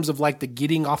in terms of like the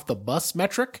getting off the bus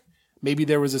metric, maybe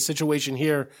there was a situation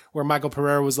here where Michael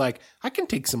Pereira was like, I can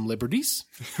take some liberties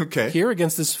here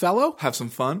against this fellow. Have some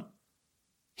fun.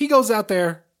 He goes out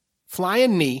there,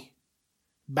 flying knee,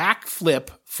 back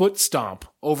flip, foot stomp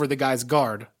over the guy's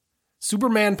guard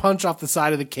Superman punch off the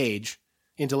side of the cage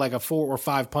into like a 4 or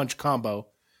 5 punch combo,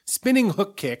 spinning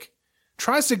hook kick,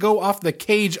 tries to go off the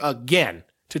cage again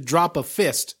to drop a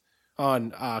fist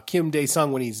on Kim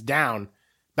Dae-sung when he's down,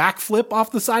 backflip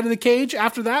off the side of the cage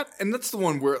after that. And that's the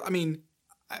one where, I mean,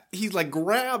 he like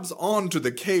grabs onto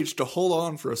the cage to hold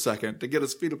on for a second to get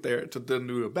his feet up there to then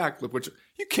do a backflip, which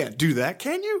you can't do that,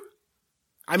 can you?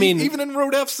 I mean, even in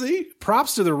Road FC?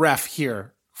 Props to the ref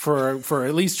here for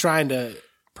at least trying to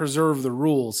preserve the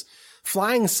rules.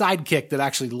 Flying sidekick that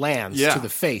actually lands to the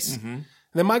face. Mm-hmm. And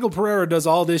then Michael Pereira does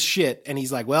all this shit, and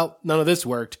he's like, well, none of this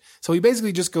worked. So he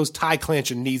basically just goes tie clinch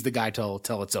and knees the guy till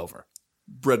it's over.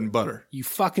 Bread and butter. You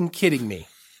fucking kidding me?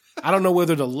 I don't know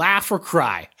whether to laugh or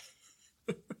cry.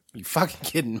 You fucking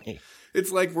kidding me?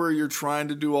 It's like where you're trying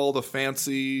to do all the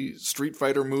fancy Street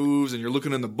Fighter moves, and you're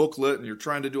looking in the booklet, and you're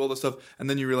trying to do all this stuff, and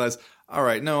then you realize, all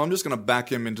right, no, I'm just going to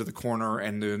back him into the corner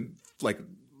and then like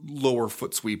lower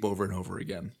foot sweep over and over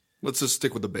again. Let's just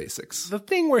stick with the basics. The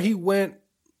thing where he went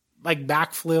like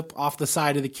backflip off the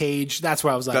side of the cage, that's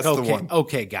where I was like,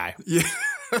 okay, guy. Yeah.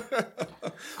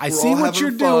 I see what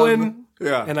you're doing,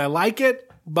 yeah, and I like it,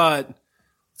 but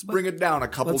let's bring it down a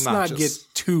couple notches. Let's not get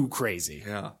too crazy.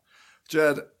 Yeah.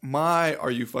 Jed,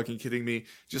 are you fucking kidding me? Did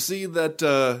you see that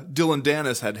Dylan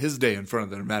Dennis had his day in front of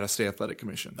the Nevada State Athletic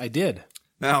Commission? I did.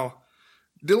 Now,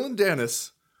 Dylan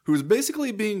Dennis, who is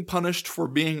basically being punished for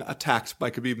being attacked by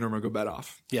Khabib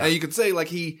Nurmagomedov. Yeah. Now, you could say, like,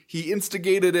 he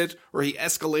instigated it or he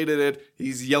escalated it.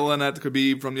 He's yelling at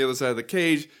Khabib from the other side of the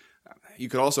cage. You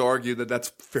could also argue that that's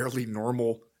fairly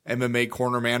normal MMA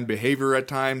cornerman behavior at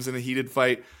times in a heated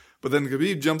fight. But then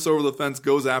Khabib jumps over the fence,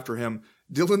 goes after him.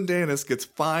 Dylan Dennis gets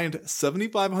fined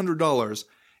 $7,500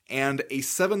 and a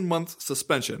 7-month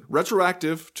suspension,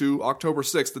 retroactive to October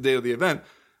 6th, the date of the event.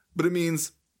 But it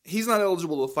means he's not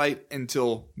eligible to fight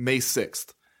until May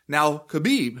 6th. Now,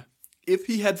 Khabib, if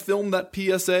he had filmed that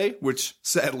PSA, which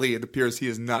sadly it appears he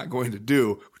is not going to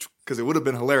do, because it would have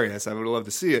been hilarious, I would have loved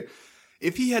to see it.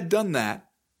 If he had done that,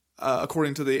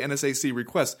 according to the NSAC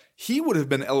request, he would have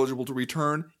been eligible to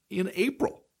return in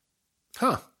April.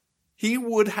 Huh. He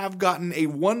would have gotten a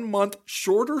 1-month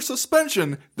shorter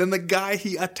suspension than the guy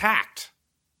he attacked.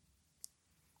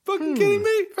 Fucking kidding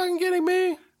me? Fucking kidding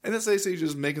me? NSAC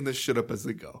just making this shit up as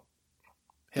they go.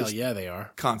 Hell yeah, they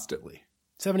are. Constantly.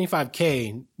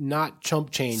 $75K, not chump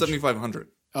change. $7,500.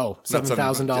 Oh,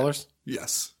 $7,000?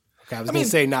 Yes. Okay, I was going to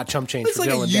say not chump change for Dylan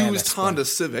Dennis. It's like a used Honda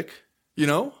Civic, you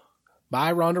know?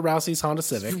 Buy Ronda Rousey's Honda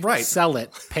Civic. Right. Sell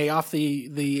it. Pay off the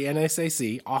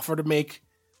NSAC. Offer to make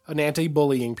an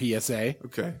anti-bullying PSA.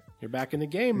 Okay. You're back in the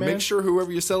game, man. Make sure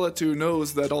whoever you sell it to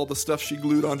knows that all the stuff she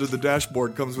glued onto the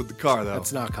dashboard comes with the car, though.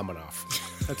 That's not coming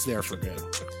off. That's there for good.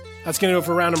 That's going to do it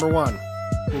for round number 1.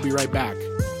 We'll be right back.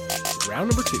 Round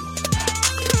number 2.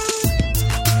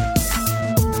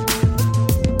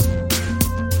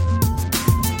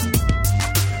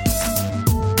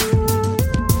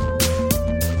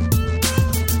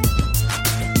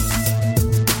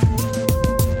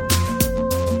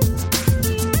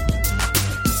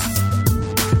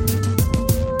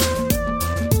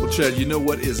 Chad, you know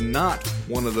what is not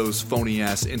one of those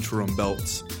phony-ass interim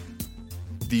belts?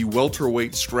 The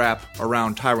welterweight strap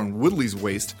around Tyron Woodley's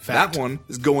waist. Fact. That one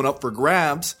is going up for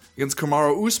grabs against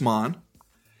Kamaru Usman.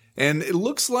 And it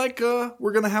looks like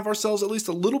we're going to have ourselves at least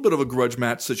a little bit of a grudge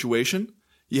match situation.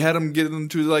 You had them get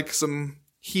into like some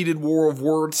heated war of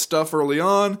words stuff early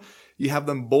on. You have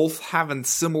them both having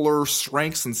similar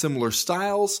strengths and similar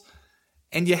styles.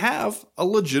 And you have a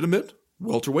legitimate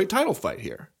welterweight title fight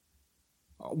here.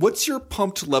 What's your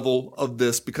pumped level of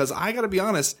this? Because I got to be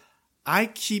honest, I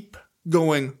keep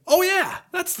going, oh yeah,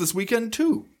 that's this weekend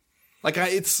too. Like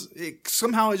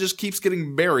somehow it just keeps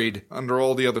getting buried under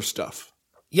all the other stuff.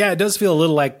 Yeah, it does feel a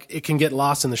little like it can get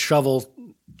lost in the shuffle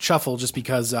just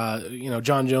because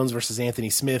John Jones versus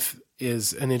Anthony Smith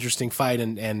is an interesting fight,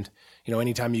 and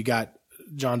anytime you got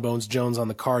John Bones Jones on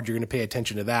the card, you're going to pay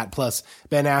attention to that. Plus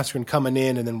Ben Askren coming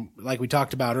in, and then like we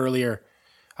talked about earlier,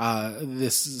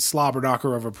 this slobber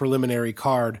knocker of a preliminary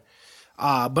card.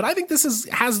 But I think this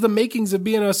has the makings of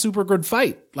being a super good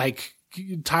fight. Like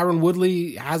Tyron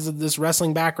Woodley has this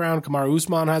wrestling background. Kamaru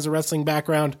Usman has a wrestling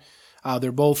background. They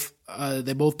both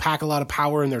pack a lot of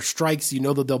power in their strikes. You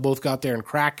know that they'll both go out there and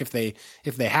crack if they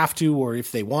have to or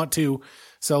if they want to.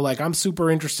 So like, I'm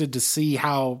super interested to see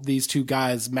how these two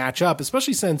guys match up,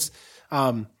 especially since,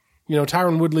 Tyron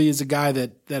Woodley is a guy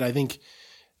that I think,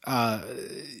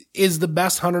 is the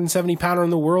best 170 pounder in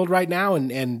the world right now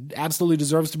and absolutely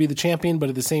deserves to be the champion. But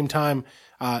at the same time,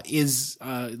 is,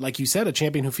 like you said, a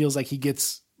champion who feels like he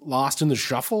gets lost in the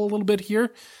shuffle a little bit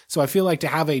here. So I feel like to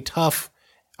have a tough,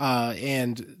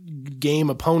 and game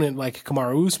opponent like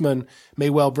Kamaru Usman may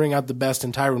well bring out the best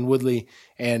in Tyron Woodley.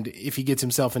 And if he gets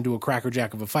himself into a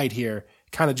crackerjack of a fight here,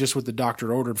 kind of just what the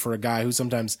doctor ordered for a guy who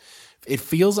sometimes it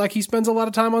feels like he spends a lot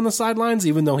of time on the sidelines,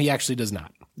 even though he actually does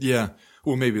not. Yeah.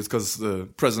 Well, maybe it's because the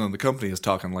president of the company is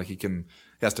talking like he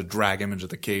has to drag him into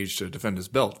the cage to defend his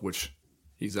belt, which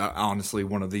he's honestly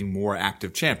one of the more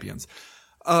active champions.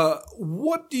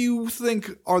 What do you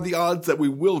think are the odds that we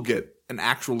will get an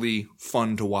actually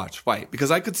fun to watch fight?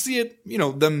 Because I could see it,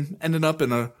 them ending up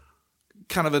in a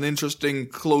kind of an interesting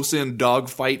close in dog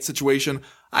fight situation.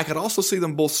 I could also see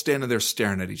them both standing there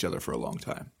staring at each other for a long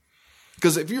time.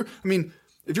 Because if you're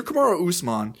Kamaru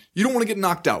Usman, you don't want to get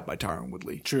knocked out by Tyron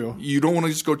Woodley. True. You don't want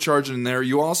to just go charging in there.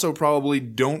 You also probably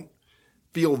don't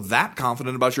feel that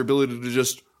confident about your ability to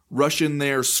just rush in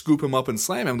there, scoop him up, and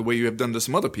slam him the way you have done to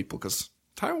some other people. Because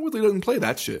Tyron Woodley doesn't play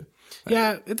that shit.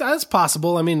 Yeah, that's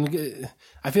possible. I mean,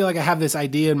 I feel like I have this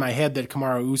idea in my head that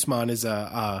Kamaru Usman is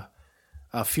a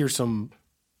fearsome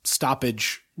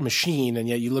stoppage machine, and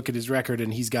yet you look at his record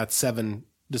and he's got 7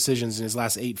 decisions in his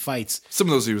last 8 fights. Some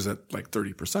of those he was at like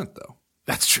 30%, though.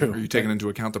 That's true. Are you taking into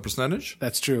account the percentage?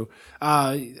 That's true.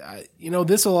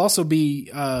 This will also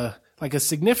be like a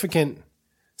significant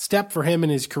step for him in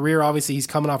his career. Obviously, he's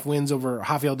coming off wins over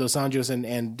Rafael Dos Anjos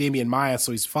and Damian Maia,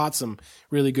 so he's fought some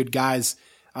really good guys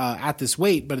at this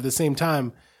weight. But at the same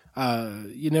time,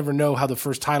 you never know how the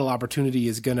first title opportunity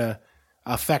is going to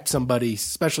affect somebody,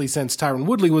 especially since Tyron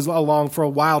Woodley was along for a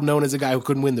while known as a guy who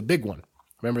couldn't win the big one.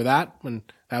 Remember that? When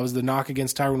that was the knock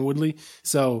against Tyron Woodley?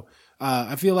 So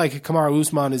I feel like Kamaru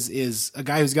Usman is a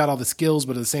guy who's got all the skills,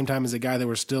 but at the same time is a guy that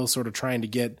we're still sort of trying to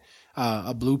get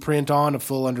a blueprint on, a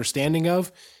full understanding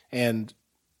of. And,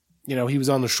 he was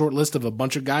on the short list of a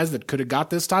bunch of guys that could have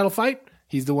got this title fight.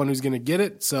 He's the one who's going to get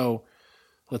it. So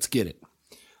let's get it.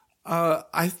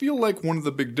 I feel like one of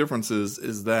the big differences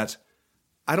is that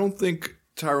I don't think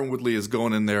Tyron Woodley is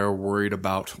going in there worried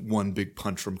about one big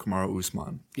punch from Kamaru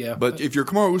Usman. Yeah. But if you're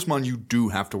Kamaru Usman, you do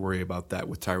have to worry about that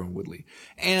with Tyron Woodley.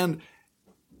 And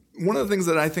one of the things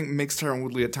that I think makes Tyron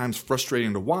Woodley at times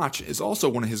frustrating to watch is also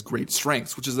one of his great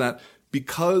strengths, which is that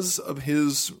because of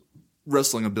his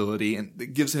wrestling ability, and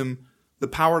it gives him the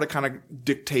power to kind of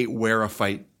dictate where a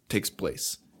fight takes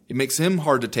place. It makes him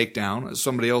hard to take down as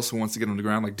somebody else who wants to get on the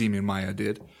ground like Damian Maia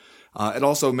did. It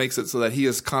also makes it so that he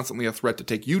is constantly a threat to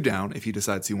take you down if he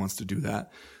decides he wants to do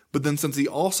that. But then since he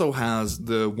also has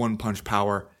the one-punch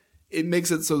power, it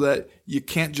makes it so that you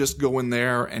can't just go in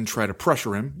there and try to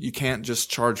pressure him. You can't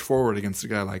just charge forward against a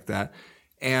guy like that.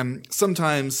 And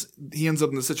sometimes he ends up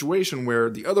in the situation where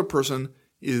the other person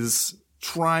is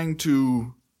trying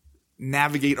to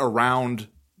navigate around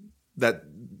that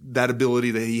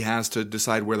ability that he has to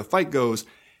decide where the fight goes,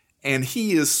 and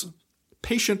he is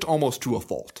patient almost to a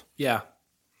fault. Yeah.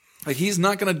 Like, he's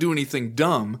not going to do anything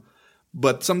dumb,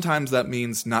 but sometimes that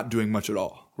means not doing much at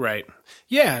all. Right.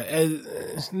 Yeah. And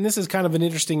this is kind of an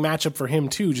interesting matchup for him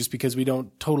too, just because we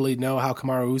don't totally know how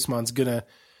Kamaru Usman's gonna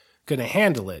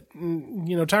handle it.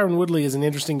 Tyron Woodley is an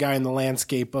interesting guy in the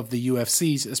landscape of the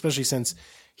UFC, especially since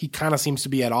he kind of seems to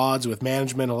be at odds with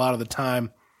management a lot of the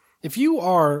time. If you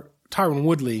are Tyron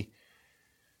Woodley,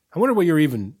 I wonder what you're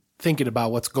even thinking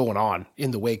about what's going on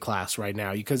in the weight class right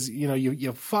now, because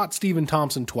you fought Stephen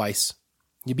Thompson twice,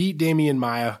 you beat Damian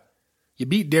Maia, you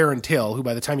beat Darren Till, who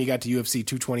by the time you got to UFC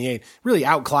 228 really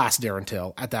outclassed Darren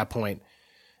Till at that point,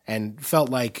 and felt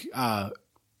like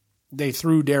they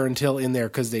threw Darren Till in there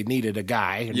because they needed a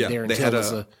guy. And yeah, Darren they Till had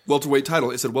a welterweight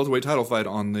title. It said welterweight title fight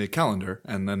on the calendar,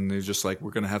 and then they just like,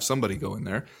 we're going to have somebody go in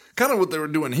there. Kind of what they were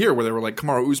doing here, where they were like,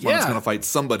 Kamaru Usman is going to fight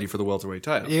somebody for the welterweight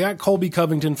title. You got Colby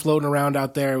Covington floating around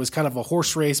out there. It was kind of a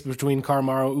horse race between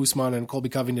Kamaru Usman and Colby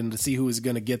Covington to see who was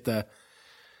going to get the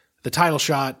title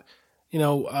shot.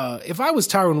 If I was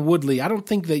Tyron Woodley, I don't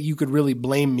think that you could really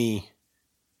blame me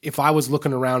if I was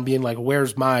looking around being like,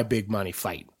 where's my big money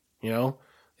fight?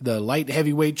 The light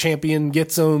heavyweight champion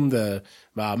gets him. The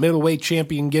middleweight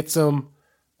champion gets him.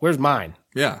 Where's mine?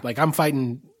 Yeah. Like, I'm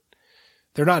fighting.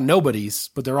 They're not nobodies,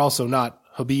 but they're also not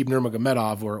Khabib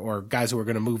Nurmagomedov or guys who are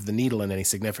going to move the needle in any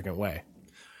significant way.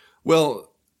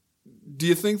 Well, do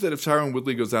you think that if Tyron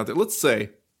Woodley goes out there, let's say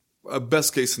a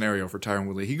best case scenario for Tyron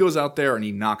Woodley, he goes out there and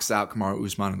he knocks out Kamaru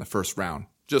Usman in the first round,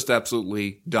 just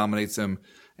absolutely dominates him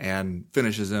and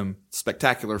finishes him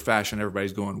spectacular fashion.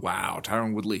 Everybody's going, wow,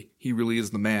 Tyron Woodley, he really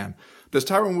is the man. Does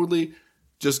Tyron Woodley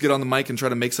just get on the mic and try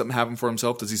to make something happen for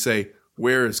himself? Does he say,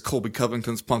 where is Colby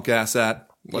Covington's punk ass at?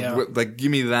 Like,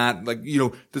 give me that. Like,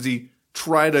 does he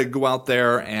try to go out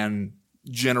there and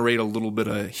generate a little bit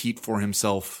of heat for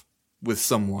himself with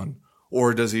someone?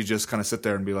 Or does he just kind of sit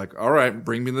there and be like, all right,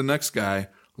 bring me the next guy.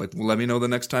 Like, let me know the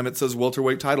next time it says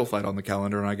welterweight title fight on the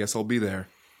calendar, and I guess I'll be there.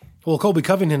 Well, Colby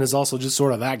Covington is also just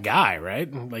sort of that guy,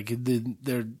 right? Like,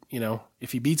 they're,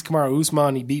 if he beats Kamaru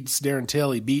Usman, he beats Darren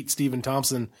Till, he beats Stephen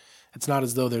Thompson. It's not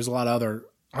as though there's a lot of other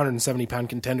 170-pound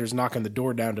contenders knocking the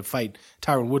door down to fight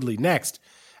Tyron Woodley next.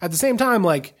 At the same time,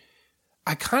 like,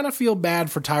 I kind of feel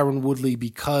bad for Tyron Woodley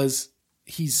because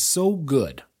he's so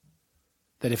good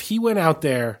that if he went out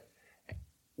there,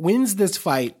 wins this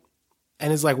fight,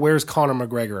 and is like, where's Conor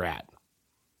McGregor at?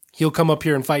 He'll come up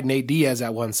here and fight Nate Diaz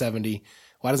at 170.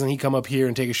 Why doesn't he come up here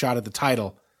and take a shot at the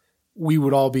title? We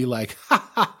would all be like,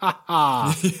 ha, ha, ha,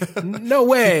 ha. Yeah. No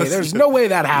way. There's no way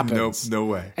that happens. Nope, no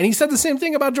way. And he said the same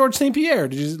thing about George St. Pierre.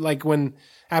 Did you, like, when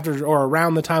after or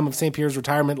around the time of St. Pierre's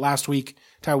retirement last week,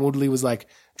 Tyron Woodley was like,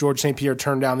 George St. Pierre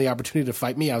turned down the opportunity to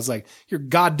fight me. I was like, you're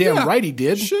goddamn right he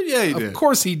did. Yeah, he did. Of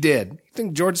course he did. You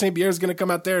think George St. Pierre is going to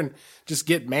come out there and just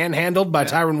get manhandled by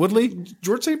Tyron Woodley?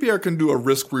 George St. Pierre can do a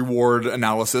risk-reward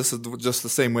analysis just the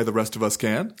same way the rest of us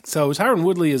can. So Tyron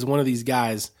Woodley is one of these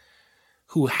guys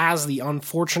who has the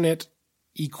unfortunate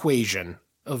equation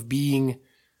of being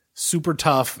super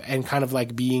tough and kind of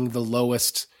like being the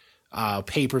lowest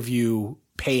pay-per-view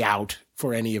payout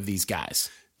for any of these guys.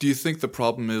 Do you think the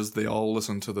problem is they all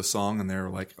listen to the song and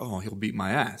they're like, oh, he'll beat my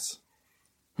ass?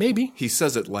 Maybe. He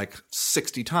says it like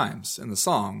 60 times in the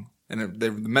song, and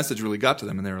the message really got to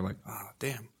them, and they were like, oh,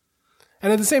 damn.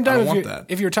 And at the same time,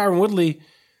 if you're Tyron Woodley,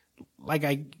 like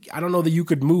I don't know that you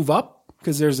could move up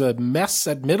because there's a mess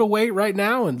at middleweight right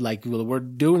now, and like we're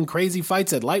doing crazy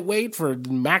fights at lightweight for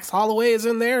Max Holloway is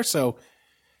in there, so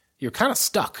you're kind of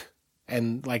stuck.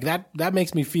 And like that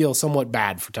makes me feel somewhat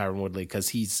bad for Tyron Woodley because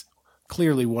he's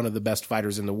clearly one of the best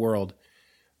fighters in the world,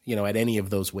 at any of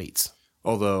those weights.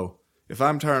 Although, if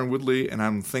I'm Tyron Woodley and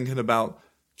I'm thinking about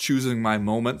choosing my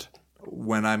moment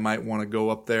when I might want to go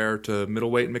up there to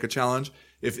middleweight and make a challenge,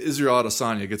 if Israel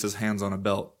Adesanya gets his hands on a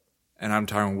belt and I'm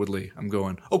Tyron Woodley, I'm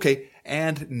going, okay,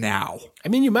 and now. I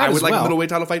mean, you might as well. I would like a middleweight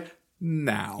title fight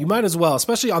now. You might as well,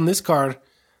 especially on this card.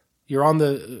 You're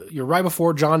right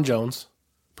before John Jones.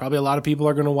 Probably a lot of people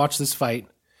are going to watch this fight.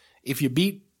 If you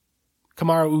beat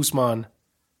Kamaru Usman,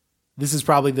 this is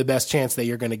probably the best chance that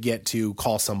you're going to get to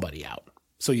call somebody out.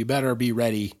 So you better be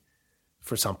ready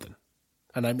for something.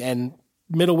 And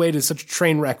middleweight is such a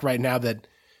train wreck right now that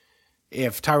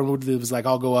if Tyron Woodley was like,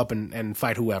 I'll go up and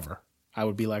fight whoever, I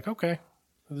would be like, okay,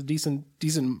 a decent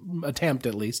attempt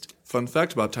at least. Fun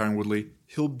fact about Tyron Woodley,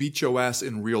 he'll beat your ass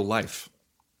in real life.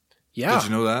 Yeah. Did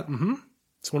you know that? Mm-hmm.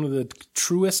 It's one of the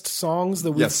truest songs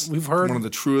that we've heard. One of the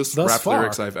truest rap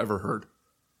lyrics I've ever heard.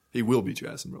 He will beat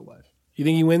your ass in real life. You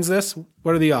think he wins this?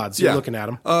 What are the odds? You're looking at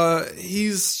him.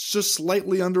 He's just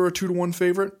slightly under a 2-1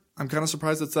 favorite. I'm kind of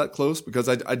surprised it's that close because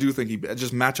I do think he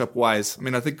just matchup wise. I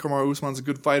mean, I think Kamaru Usman's a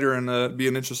good fighter and be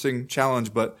an interesting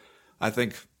challenge, but I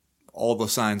think all the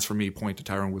signs for me point to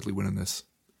Tyron Woodley winning this.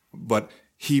 But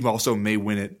he also may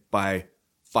win it by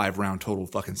 5-round total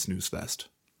fucking snooze fest.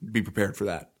 Be prepared for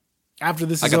that. After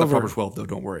this is over, I got the proper 12 though.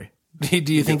 Don't worry.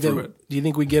 Do you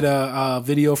think we get a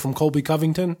video from Colby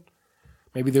Covington?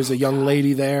 Maybe there's a young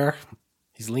lady there.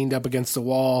 He's leaned up against the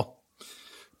wall.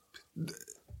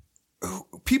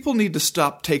 People need to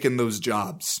stop taking those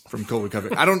jobs from Colby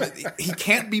Covington. He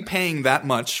can't be paying that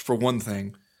much for one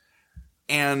thing.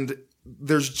 And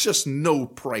there's just no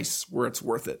price where it's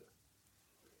worth it.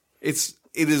 It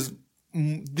is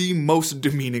the most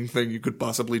demeaning thing you could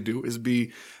possibly do is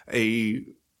be a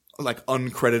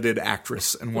uncredited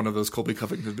actress in one of those Colby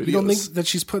Covington videos. You don't think that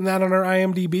she's putting that on her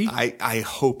IMDb? I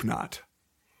hope not.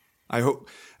 I hope.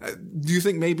 Do you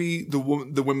think maybe the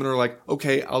women are like,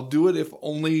 okay, I'll do it if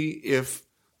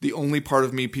the only part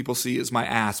of me people see is my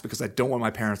ass because I don't want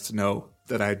my parents to know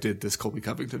that I did this Colby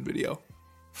Covington video.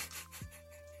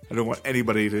 I don't want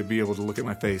anybody to be able to look at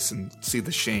my face and see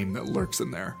the shame that lurks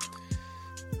in there.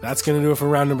 That's going to do it for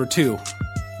round number 2.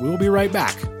 We'll be right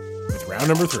back with round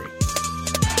number 3.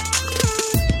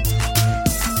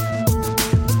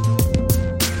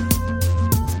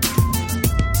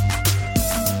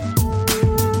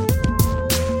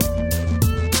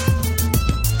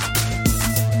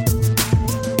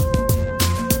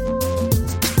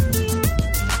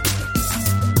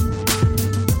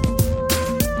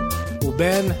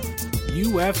 Ben,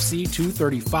 UFC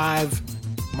 235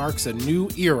 marks a new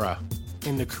era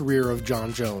in the career of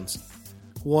John Jones.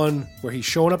 One where he's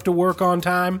showing up to work on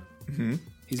time. Mm-hmm.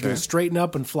 He's going to straighten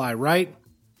up and fly right.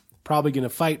 Probably going to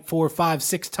fight 4, 5,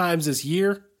 6 times this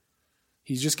year.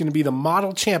 He's just going to be the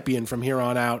model champion from here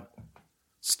on out,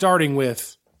 starting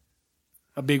with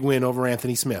a big win over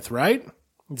Anthony Smith, right?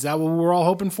 Is that what we're all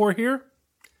hoping for here?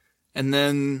 And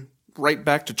then right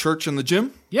back to church and the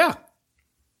gym? Yeah.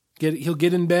 He'll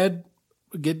get in bed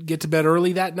get to bed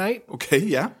early that night. Okay,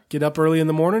 yeah. Get up early in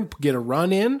the morning, get a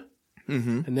run in,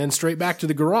 and then straight back to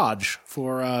the garage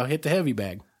for hit the heavy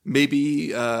bag.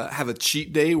 Maybe have a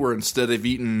cheat day where instead of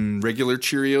eating regular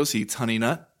Cheerios, he eats Honey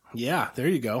Nut. Yeah, there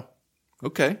you go.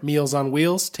 Okay. Meals on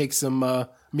Wheels. Take some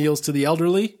meals to the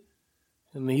elderly,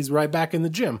 and he's right back in the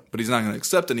gym. But he's not going to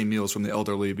accept any meals from the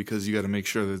elderly because you got to make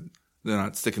sure that they're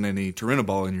not sticking any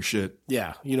Turinabol in your shit.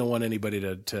 Yeah, you don't want anybody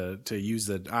to use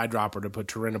the eyedropper to put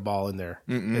Turinabol in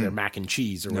their mac and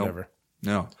cheese or whatever.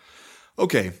 No.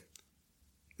 Okay.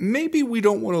 Maybe we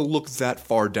don't want to look that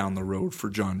far down the road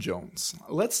for John Jones.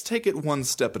 Let's take it one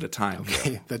step at a time.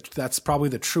 Okay, that's probably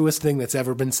the truest thing that's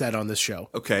ever been said on this show.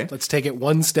 Okay. Let's take it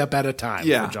one step at a time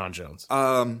for John Jones.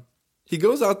 He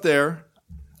goes out there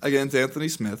against Anthony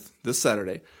Smith this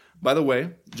Saturday. By the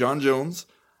way, John Jones,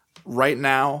 right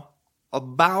now,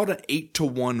 about an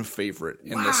 8-1 favorite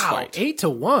in this fight.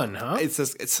 8-1, huh?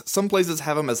 It's some places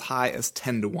have him as high as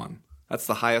 10-1. That's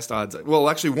the highest odds. Well,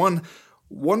 actually,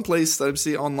 one place that I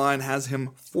see online has him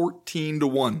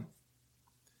 14-1.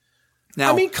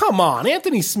 Now, I mean, come on.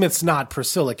 Anthony Smith's not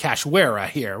Priscilla Cachoeira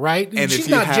here, right? And She's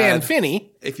not Jan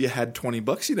Finney. If you had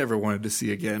 $20 you never wanted to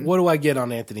see again, What do I get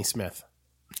on Anthony Smith?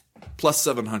 plus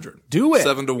 700. Do it.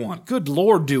 7-1. Good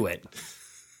Lord, do it.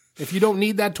 If you don't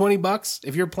need that $20,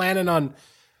 if you're planning on,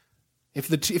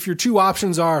 if your two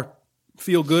options are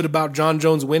feel good about John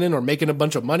Jones winning or making a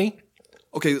bunch of money,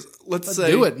 Okay, let's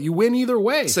say do it. You win either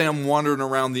way. Say I'm wandering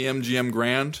around the MGM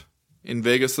Grand in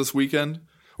Vegas this weekend,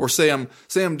 or say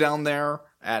I'm down there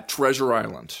at Treasure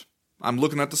Island. I'm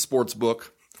looking at the sports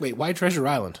book. Wait, why Treasure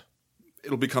Island?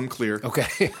 It'll become clear.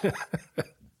 Okay.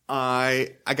 I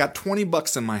got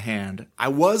 $20 in my hand. I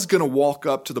was gonna walk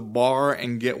up to the bar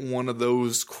and get one of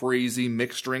those crazy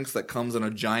mixed drinks that comes in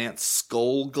a giant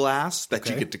skull glass that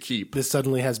you get to keep. This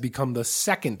suddenly has become the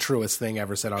second truest thing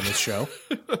ever said on this show.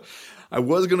 I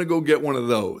was gonna go get one of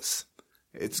those.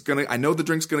 I know the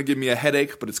drink's gonna give me a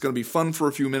headache, but it's gonna be fun for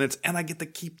a few minutes, and I get to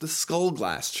keep the skull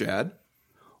glass, Chad.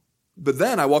 But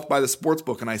then I walk by the sports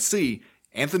book and I see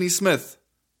Anthony Smith,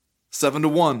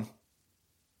 7-1.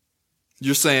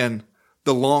 You're saying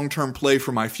the long-term play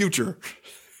for my future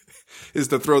is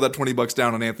to throw that $20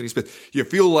 down on Anthony Smith. You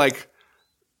feel like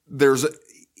there's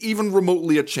even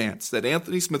remotely a chance that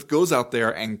Anthony Smith goes out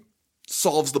there and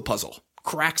solves the puzzle,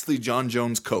 cracks the John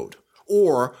Jones code.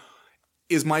 Or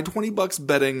is my $20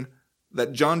 betting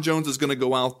that John Jones is going to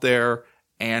go out there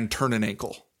and turn an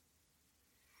ankle?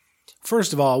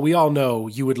 First of all, we all know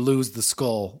you would lose the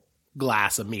skull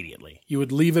glass immediately. You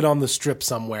would leave it on the strip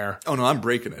somewhere. Oh no, I'm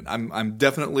breaking it. I'm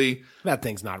definitely. That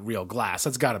thing's not real glass.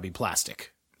 That's got to be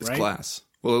plastic. It's right? glass.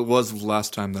 Well, it was the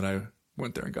last time that I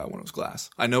went there and got one. It was glass.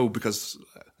 I know because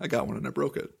I got one and I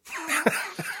broke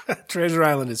it. Treasure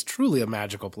Island is truly a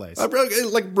magical place. I broke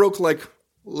it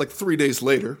like 3 days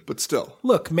later, but still.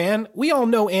 Look, man, we all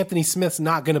know Anthony Smith's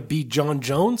not going to beat John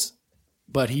Jones,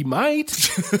 but he might.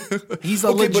 He's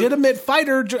a legitimate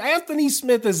fighter. Anthony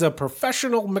Smith is a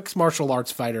professional mixed martial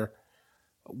arts fighter,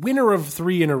 winner of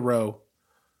 3 in a row.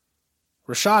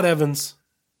 Rashad Evans,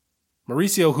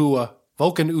 Mauricio Hua,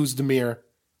 Volkan Oezdemir.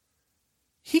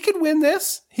 He could win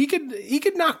this. He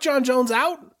could knock John Jones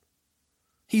out.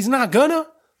 He's not gonna,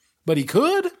 but he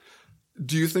could.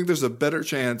 Do you think there's a better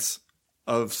chance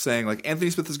of saying like Anthony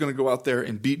Smith is going to go out there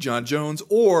and beat John Jones,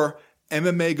 or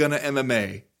MMA gonna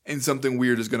MMA and something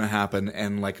weird is going to happen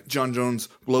and like John Jones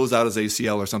blows out his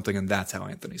ACL or something and that's how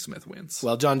Anthony Smith wins?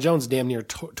 Well, John Jones damn near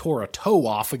tore a toe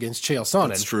off against Chael Sonnen.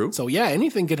 That's true. So yeah,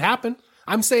 anything could happen.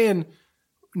 I'm saying,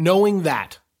 knowing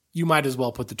that, you might as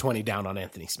well put the 20 down on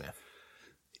Anthony Smith.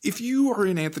 If you are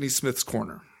in Anthony Smith's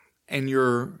corner and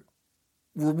we're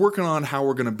working on how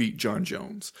we're going to beat John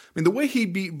Jones. I mean, the way he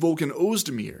beat Volkan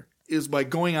Oezdemir is by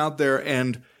going out there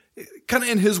and kind of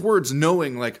in his words,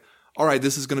 knowing like, all right,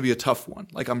 this is going to be a tough one.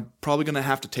 Like, I'm probably going to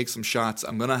have to take some shots.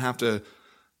 I'm going to have to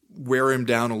wear him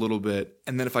down a little bit.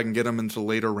 And then if I can get him into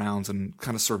later rounds and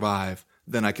kind of survive,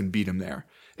 then I can beat him there.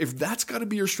 If that's got to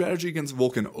be your strategy against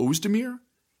Volkan Oezdemir,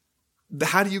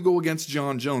 how do you go against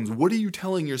John Jones? What are you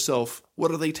telling yourself?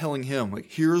 What are they telling him?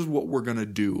 Like, here's what we're going to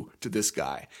do to this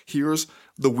guy. Here's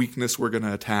the weakness we're going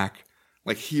to attack.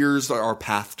 Like, here's our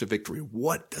path to victory.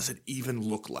 What does it even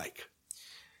look like?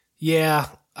 Yeah,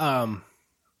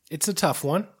 it's a tough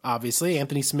one, obviously.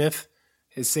 Anthony Smith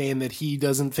is saying that he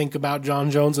doesn't think about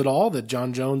John Jones at all, that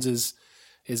John Jones is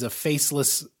a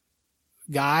faceless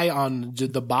guy on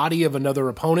the body of another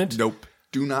opponent. Nope.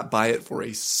 Do not buy it for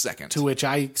a second. To which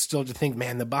I still think,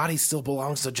 man, the body still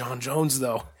belongs to John Jones,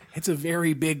 though. It's a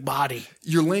very big body.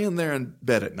 You're laying there in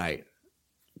bed at night.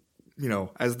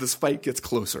 as this fight gets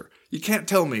closer. You can't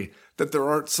tell me that there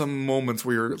aren't some moments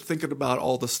where you're thinking about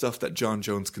all the stuff that John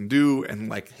Jones can do and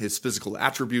like his physical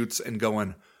attributes and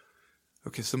going,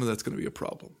 okay, some of that's going to be a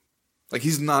problem. Like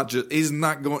it's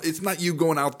not you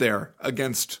going out there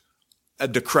against a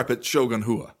decrepit Shogun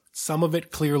Hua. Some of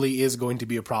it clearly is going to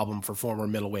be a problem for former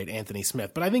middleweight Anthony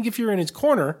Smith. But I think if you're in his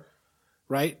corner,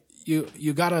 right,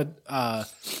 you got to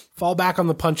fall back on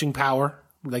the punching power.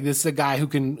 Like this is a guy who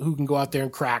can go out there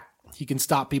and crack. He can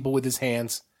stop people with his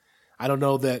hands. I don't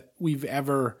know that we've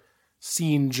ever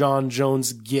seen John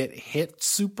Jones get hit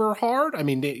super hard. I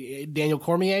mean, Daniel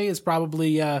Cormier is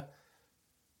probably the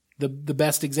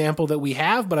best example that we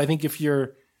have. But I think if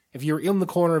you're in the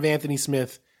corner of Anthony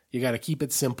Smith, you got to keep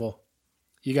it simple.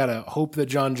 You got to hope that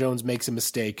John Jones makes a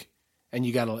mistake, and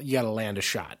you got to land a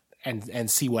shot and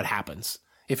see what happens.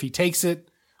 If he takes it,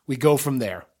 we go from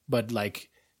there. But like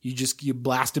you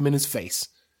blast him in his face.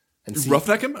 And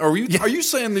roughneck him? Are you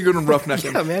saying they're going to roughneck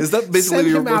him? Yeah, man. Is that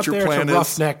basically what your plan is?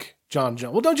 Roughneck John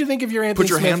Jones. Well, don't you think if you're Anthony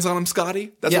Smith... Put your hands on him,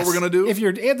 Scotty? That's what we're going to do? If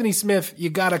you're Anthony Smith,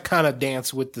 you got to kind of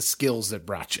dance with the skills that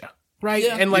brought you. Right?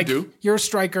 Yeah, and like, you do. You're a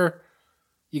striker.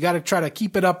 You got to try to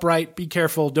keep it upright. Be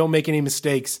careful. Don't make any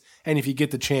mistakes. And if you get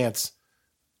the chance,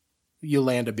 you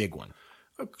land a big one.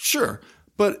 Sure.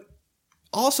 But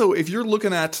also, if you're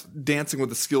looking at dancing with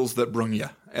the skills that brung you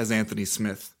as Anthony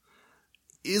Smith,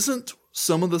 isn't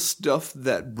some of the stuff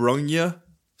that brung you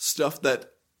stuff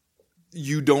that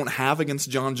you don't have against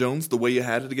John Jones the way you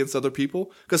had it against other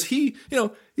people? Because he's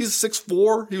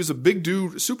 6'4". He was a big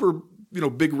dude, super,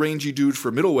 big rangy dude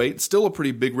for middleweight, still a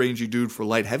pretty big rangy dude for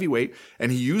light heavyweight.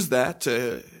 And he used that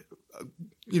to,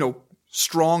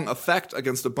 strong effect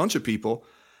against a bunch of people.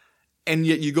 And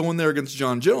yet you go in there against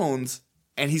John Jones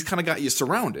and he's kind of got you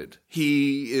surrounded.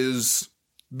 He is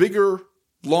bigger,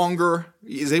 longer.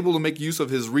 He is able to make use of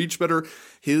his reach better.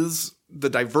 The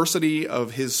diversity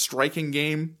of his striking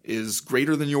game is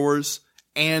greater than yours.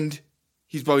 And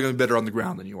he's probably going to be better on the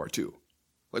ground than you are too.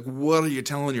 Like, what are you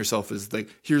telling yourself is like,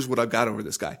 here's what I've got over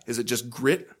this guy. Is it just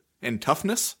grit and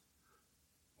toughness?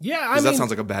 Yeah, I mean, that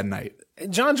sounds like a bad night.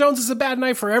 John Jones is a bad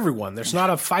night for everyone. There's not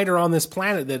a fighter on this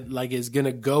planet that like is going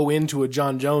to go into a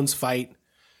John Jones fight.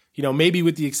 Maybe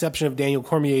with the exception of Daniel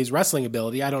Cormier's wrestling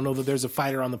ability, I don't know that there's a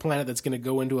fighter on the planet that's going to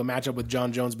go into a matchup with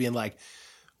John Jones being like,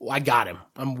 well, I got him.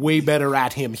 I'm way better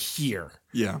at him here.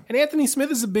 Yeah. And Anthony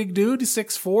Smith is a big dude,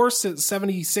 6'4",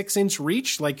 76-inch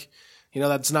reach. Like,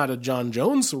 that's not a John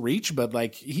Jones reach, but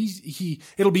like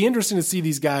it'll be interesting to see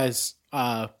these guys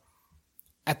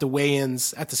at the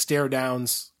weigh-ins, at the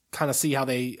stare-downs, kind of see how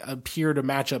they appear to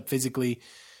match up physically.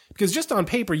 Because just on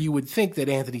paper, you would think that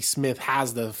Anthony Smith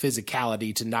has the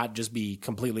physicality to not just be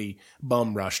completely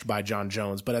bum-rushed by John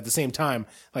Jones. But at the same time,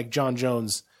 like John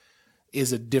Jones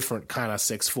is a different kind of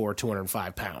 6'4",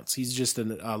 205 pounds. He's just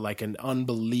an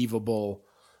unbelievable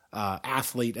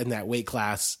athlete in that weight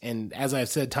class. And as I've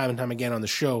said time and time again on the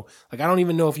show, like I don't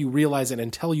even know if you realize it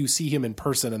until you see him in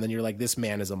person, and then you're like, this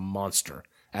man is a monster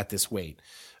at this weight.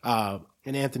 And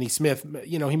Anthony Smith,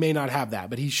 he may not have that,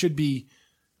 but he should be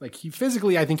like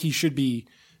physically, I think he should be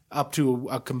up to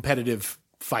a competitive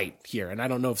fight here. And I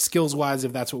don't know if skills wise,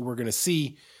 if that's what we're going to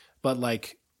see, but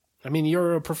like, I mean,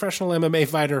 you're a professional MMA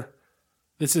fighter.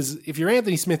 If you're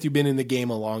Anthony Smith, you've been in the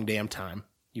game a long damn time.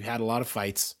 You had a lot of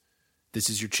fights. This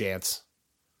is your chance.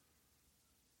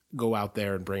 Go out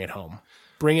there and bring it home.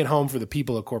 Bring it home for the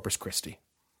people of Corpus Christi.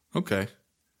 Okay.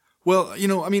 Well,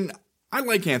 I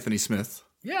like Anthony Smith.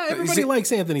 Yeah, everybody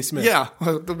likes Anthony Smith. Yeah,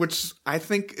 which I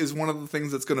think is one of the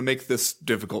things that's going to make this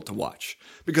difficult to watch.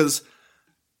 Because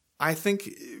I think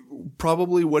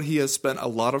probably what he has spent a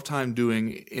lot of time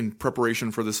doing in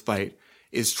preparation for this fight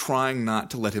is trying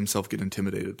not to let himself get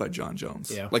intimidated by John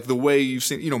Jones. Yeah. Like the way you've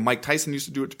seen, Mike Tyson used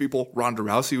to do it to people, Ronda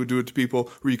Rousey would do it to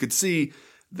people, where you could see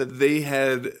that they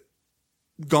had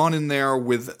gone in there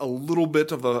with a little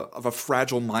bit of a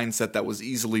fragile mindset that was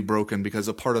easily broken because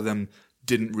a part of them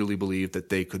didn't really believe that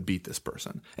they could beat this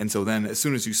person. And so then as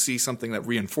soon as you see something that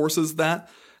reinforces that,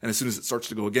 and as soon as it starts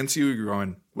to go against you, you're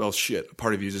going, well, shit. A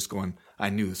part of you is just going, I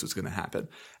knew this was going to happen.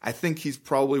 I think he's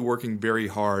probably working very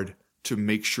hard to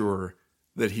make sure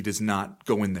that he does not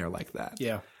go in there like that.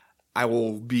 Yeah. I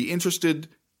will be interested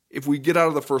if we get out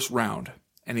of the first round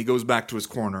and he goes back to his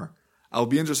corner. I'll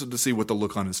be interested to see what the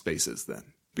look on his face is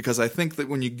then. Because I think that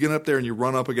when you get up there and you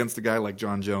run up against a guy like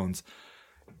John Jones,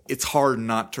 it's hard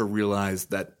not to realize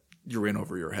that you're in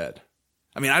over your head.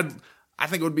 I mean, I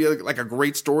think it would be like a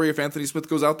great story if Anthony Smith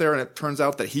goes out there and it turns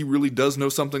out that he really does know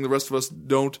something the rest of us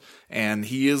don't, and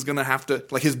he is going to have to,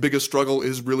 like, his biggest struggle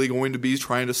is really going to be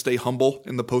trying to stay humble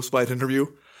in the post-fight interview.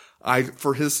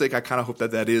 For his sake, I kind of hope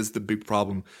that is the big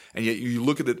problem. And yet you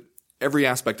look at it every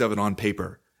aspect of it on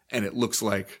paper, and it looks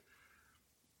like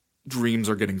dreams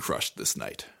are getting crushed this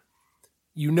night.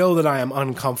 You know that I am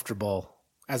uncomfortable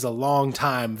as a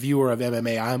longtime viewer of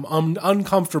MMA. I'm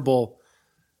uncomfortable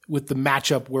with the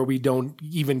matchup where we don't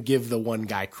even give the one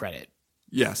guy credit.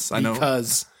 Yes, I know.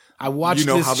 Because I watched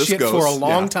how this shit goes. for a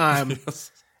long time,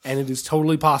 Yes. and it is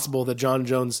totally possible that John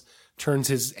Jones turns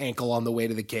his ankle on the way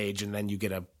to the cage, and then you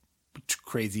get a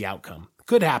crazy outcome.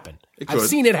 Could happen. I've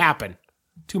seen it happen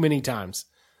too many times.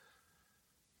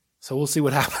 So we'll see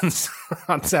what happens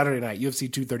on Saturday night,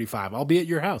 UFC 235. I'll be at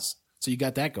your house, so you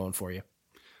got that going for you.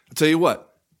 I'll tell you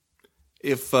what.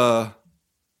 If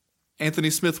Anthony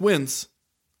Smith wins,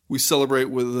 we celebrate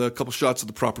with a couple shots of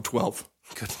the proper 12.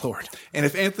 Good Lord. And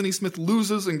if Anthony Smith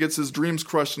loses and gets his dreams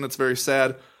crushed and it's very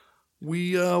sad,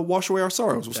 we wash away our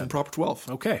sorrows with some proper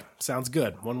 12. Okay, sounds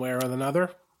good. One way or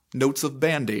another. Notes of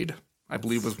Band-Aid, I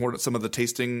believe, was some of the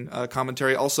tasting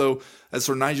commentary. Also, as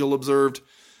Sir Nigel observed,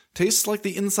 tastes like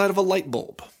the inside of a light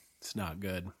bulb. It's not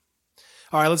good.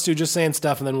 All right, let's do Just Saying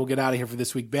Stuff, and then we'll get out of here for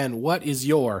this week. Ben, what is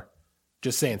your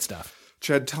Just Saying Stuff?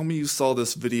 Chad, tell me you saw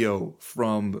this video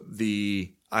from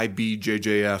the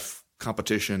IBJJF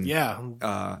competition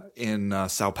in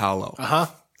Sao Paulo. Uh-huh.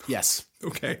 Yes.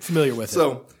 Okay. Familiar with it.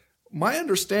 So my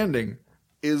understanding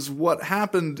is what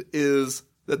happened is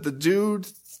that the dude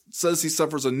says he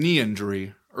suffers a knee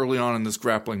injury early on in this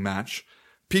grappling match.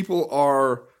 People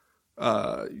are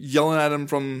yelling at him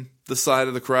from the side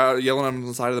of the crowd, yelling at him from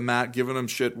the side of the mat, giving him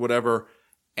shit, whatever.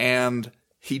 And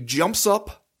he jumps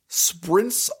up,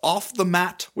 sprints off the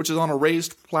mat, which is on a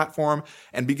raised platform,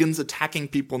 and begins attacking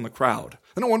people in the crowd.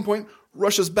 And at one point,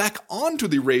 rushes back onto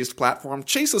the raised platform,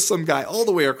 chases some guy all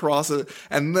the way across it,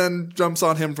 and then jumps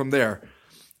on him from there.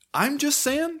 I'm just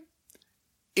saying,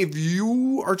 if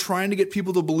you are trying to get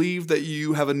people to believe that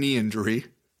you have a knee injury,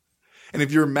 and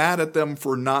if you're mad at them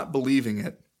for not believing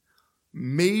it,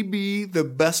 maybe the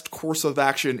best course of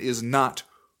action is not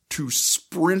to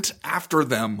sprint after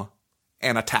them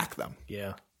and attack them.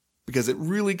 Yeah. Because it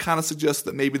really kind of suggests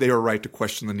that maybe they were right to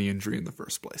question the knee injury in the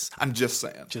first place. I'm just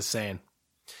saying. Just saying.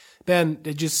 Ben,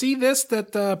 did you see this,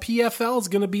 that PFL is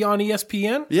going to be on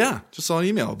ESPN? Yeah, just saw an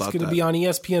email about that. It's going to be on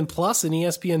ESPN Plus and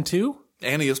ESPN2?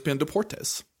 And ESPN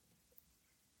Deportes.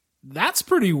 That's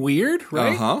pretty weird,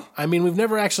 right? Uh-huh. I mean, we've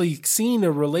never actually seen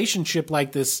a relationship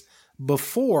like this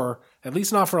before, at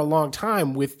least not for a long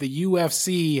time, with the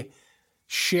UFC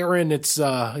sharing its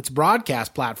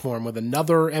broadcast platform with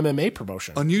another MMA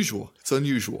promotion. Unusual. It's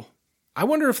unusual. I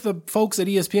wonder if the folks at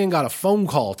ESPN got a phone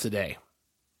call today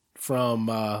from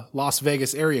Las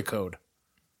Vegas area code.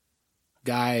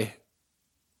 Guy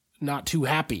not too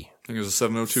happy. I think it was a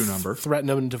 702 number.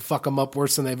 Threatening them to fuck them up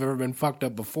worse than they've ever been fucked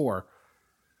up before.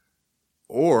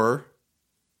 Or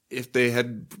if they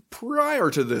had, prior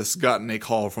to this, gotten a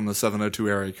call from the 702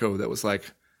 area code that was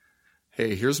like,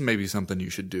 hey, here's maybe something you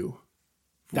should do.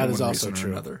 That is also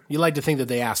true. You like to think that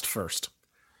they asked first.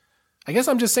 I guess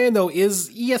I'm just saying, though, is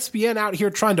ESPN out here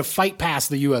trying to fight past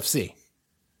the UFC?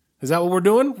 Is that what we're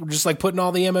doing? We're just like putting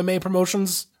all the MMA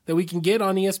promotions that we can get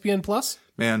on ESPN Plus?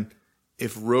 Man,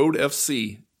 if Road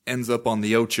FC ends up on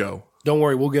the Ocho. Don't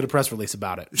worry, we'll get a press release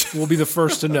about it. We'll be the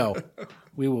first to know.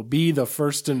 We will be the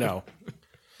first to know.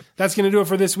 That's going to do it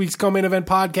for this week's Co-Main Event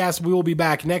podcast. We will be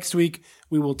back next week.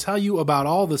 We will tell you about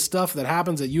all the stuff that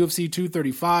happens at UFC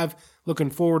 235.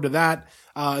 Looking forward to that.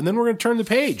 And then we're going to turn the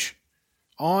page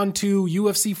on to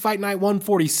UFC Fight Night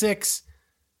 146.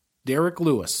 Derek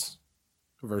Lewis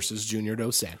versus Junior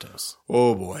Dos Santos.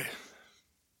 Oh, boy.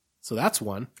 So that's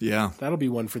one. Yeah. That'll be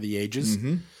one for the ages.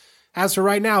 Mm-hmm. As for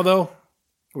right now, though,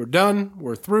 we're done.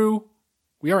 We're through.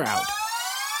 We are out.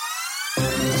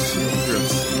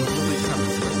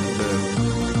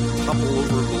 Topple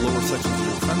over the lower sections of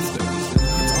the fence there.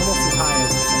 It's almost as high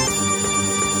as the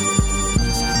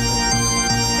fence.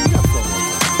 You got full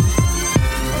weight.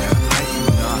 And I do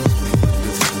not think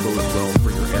this goes well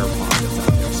for your air pockets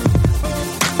out there.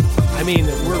 I mean,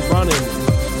 we're running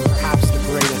perhaps the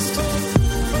greatest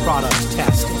product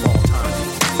test of all time.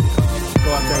 Go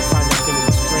out there and find that thing in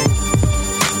the spring,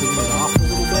 clean it off a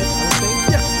little bit, I would think.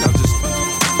 Yeah, no, just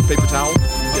paper towel.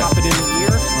 Drop it in the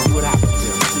ear, see what happens. See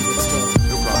if it still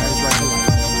fires right away.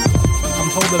 I'm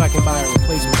told that I can buy a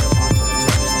replacement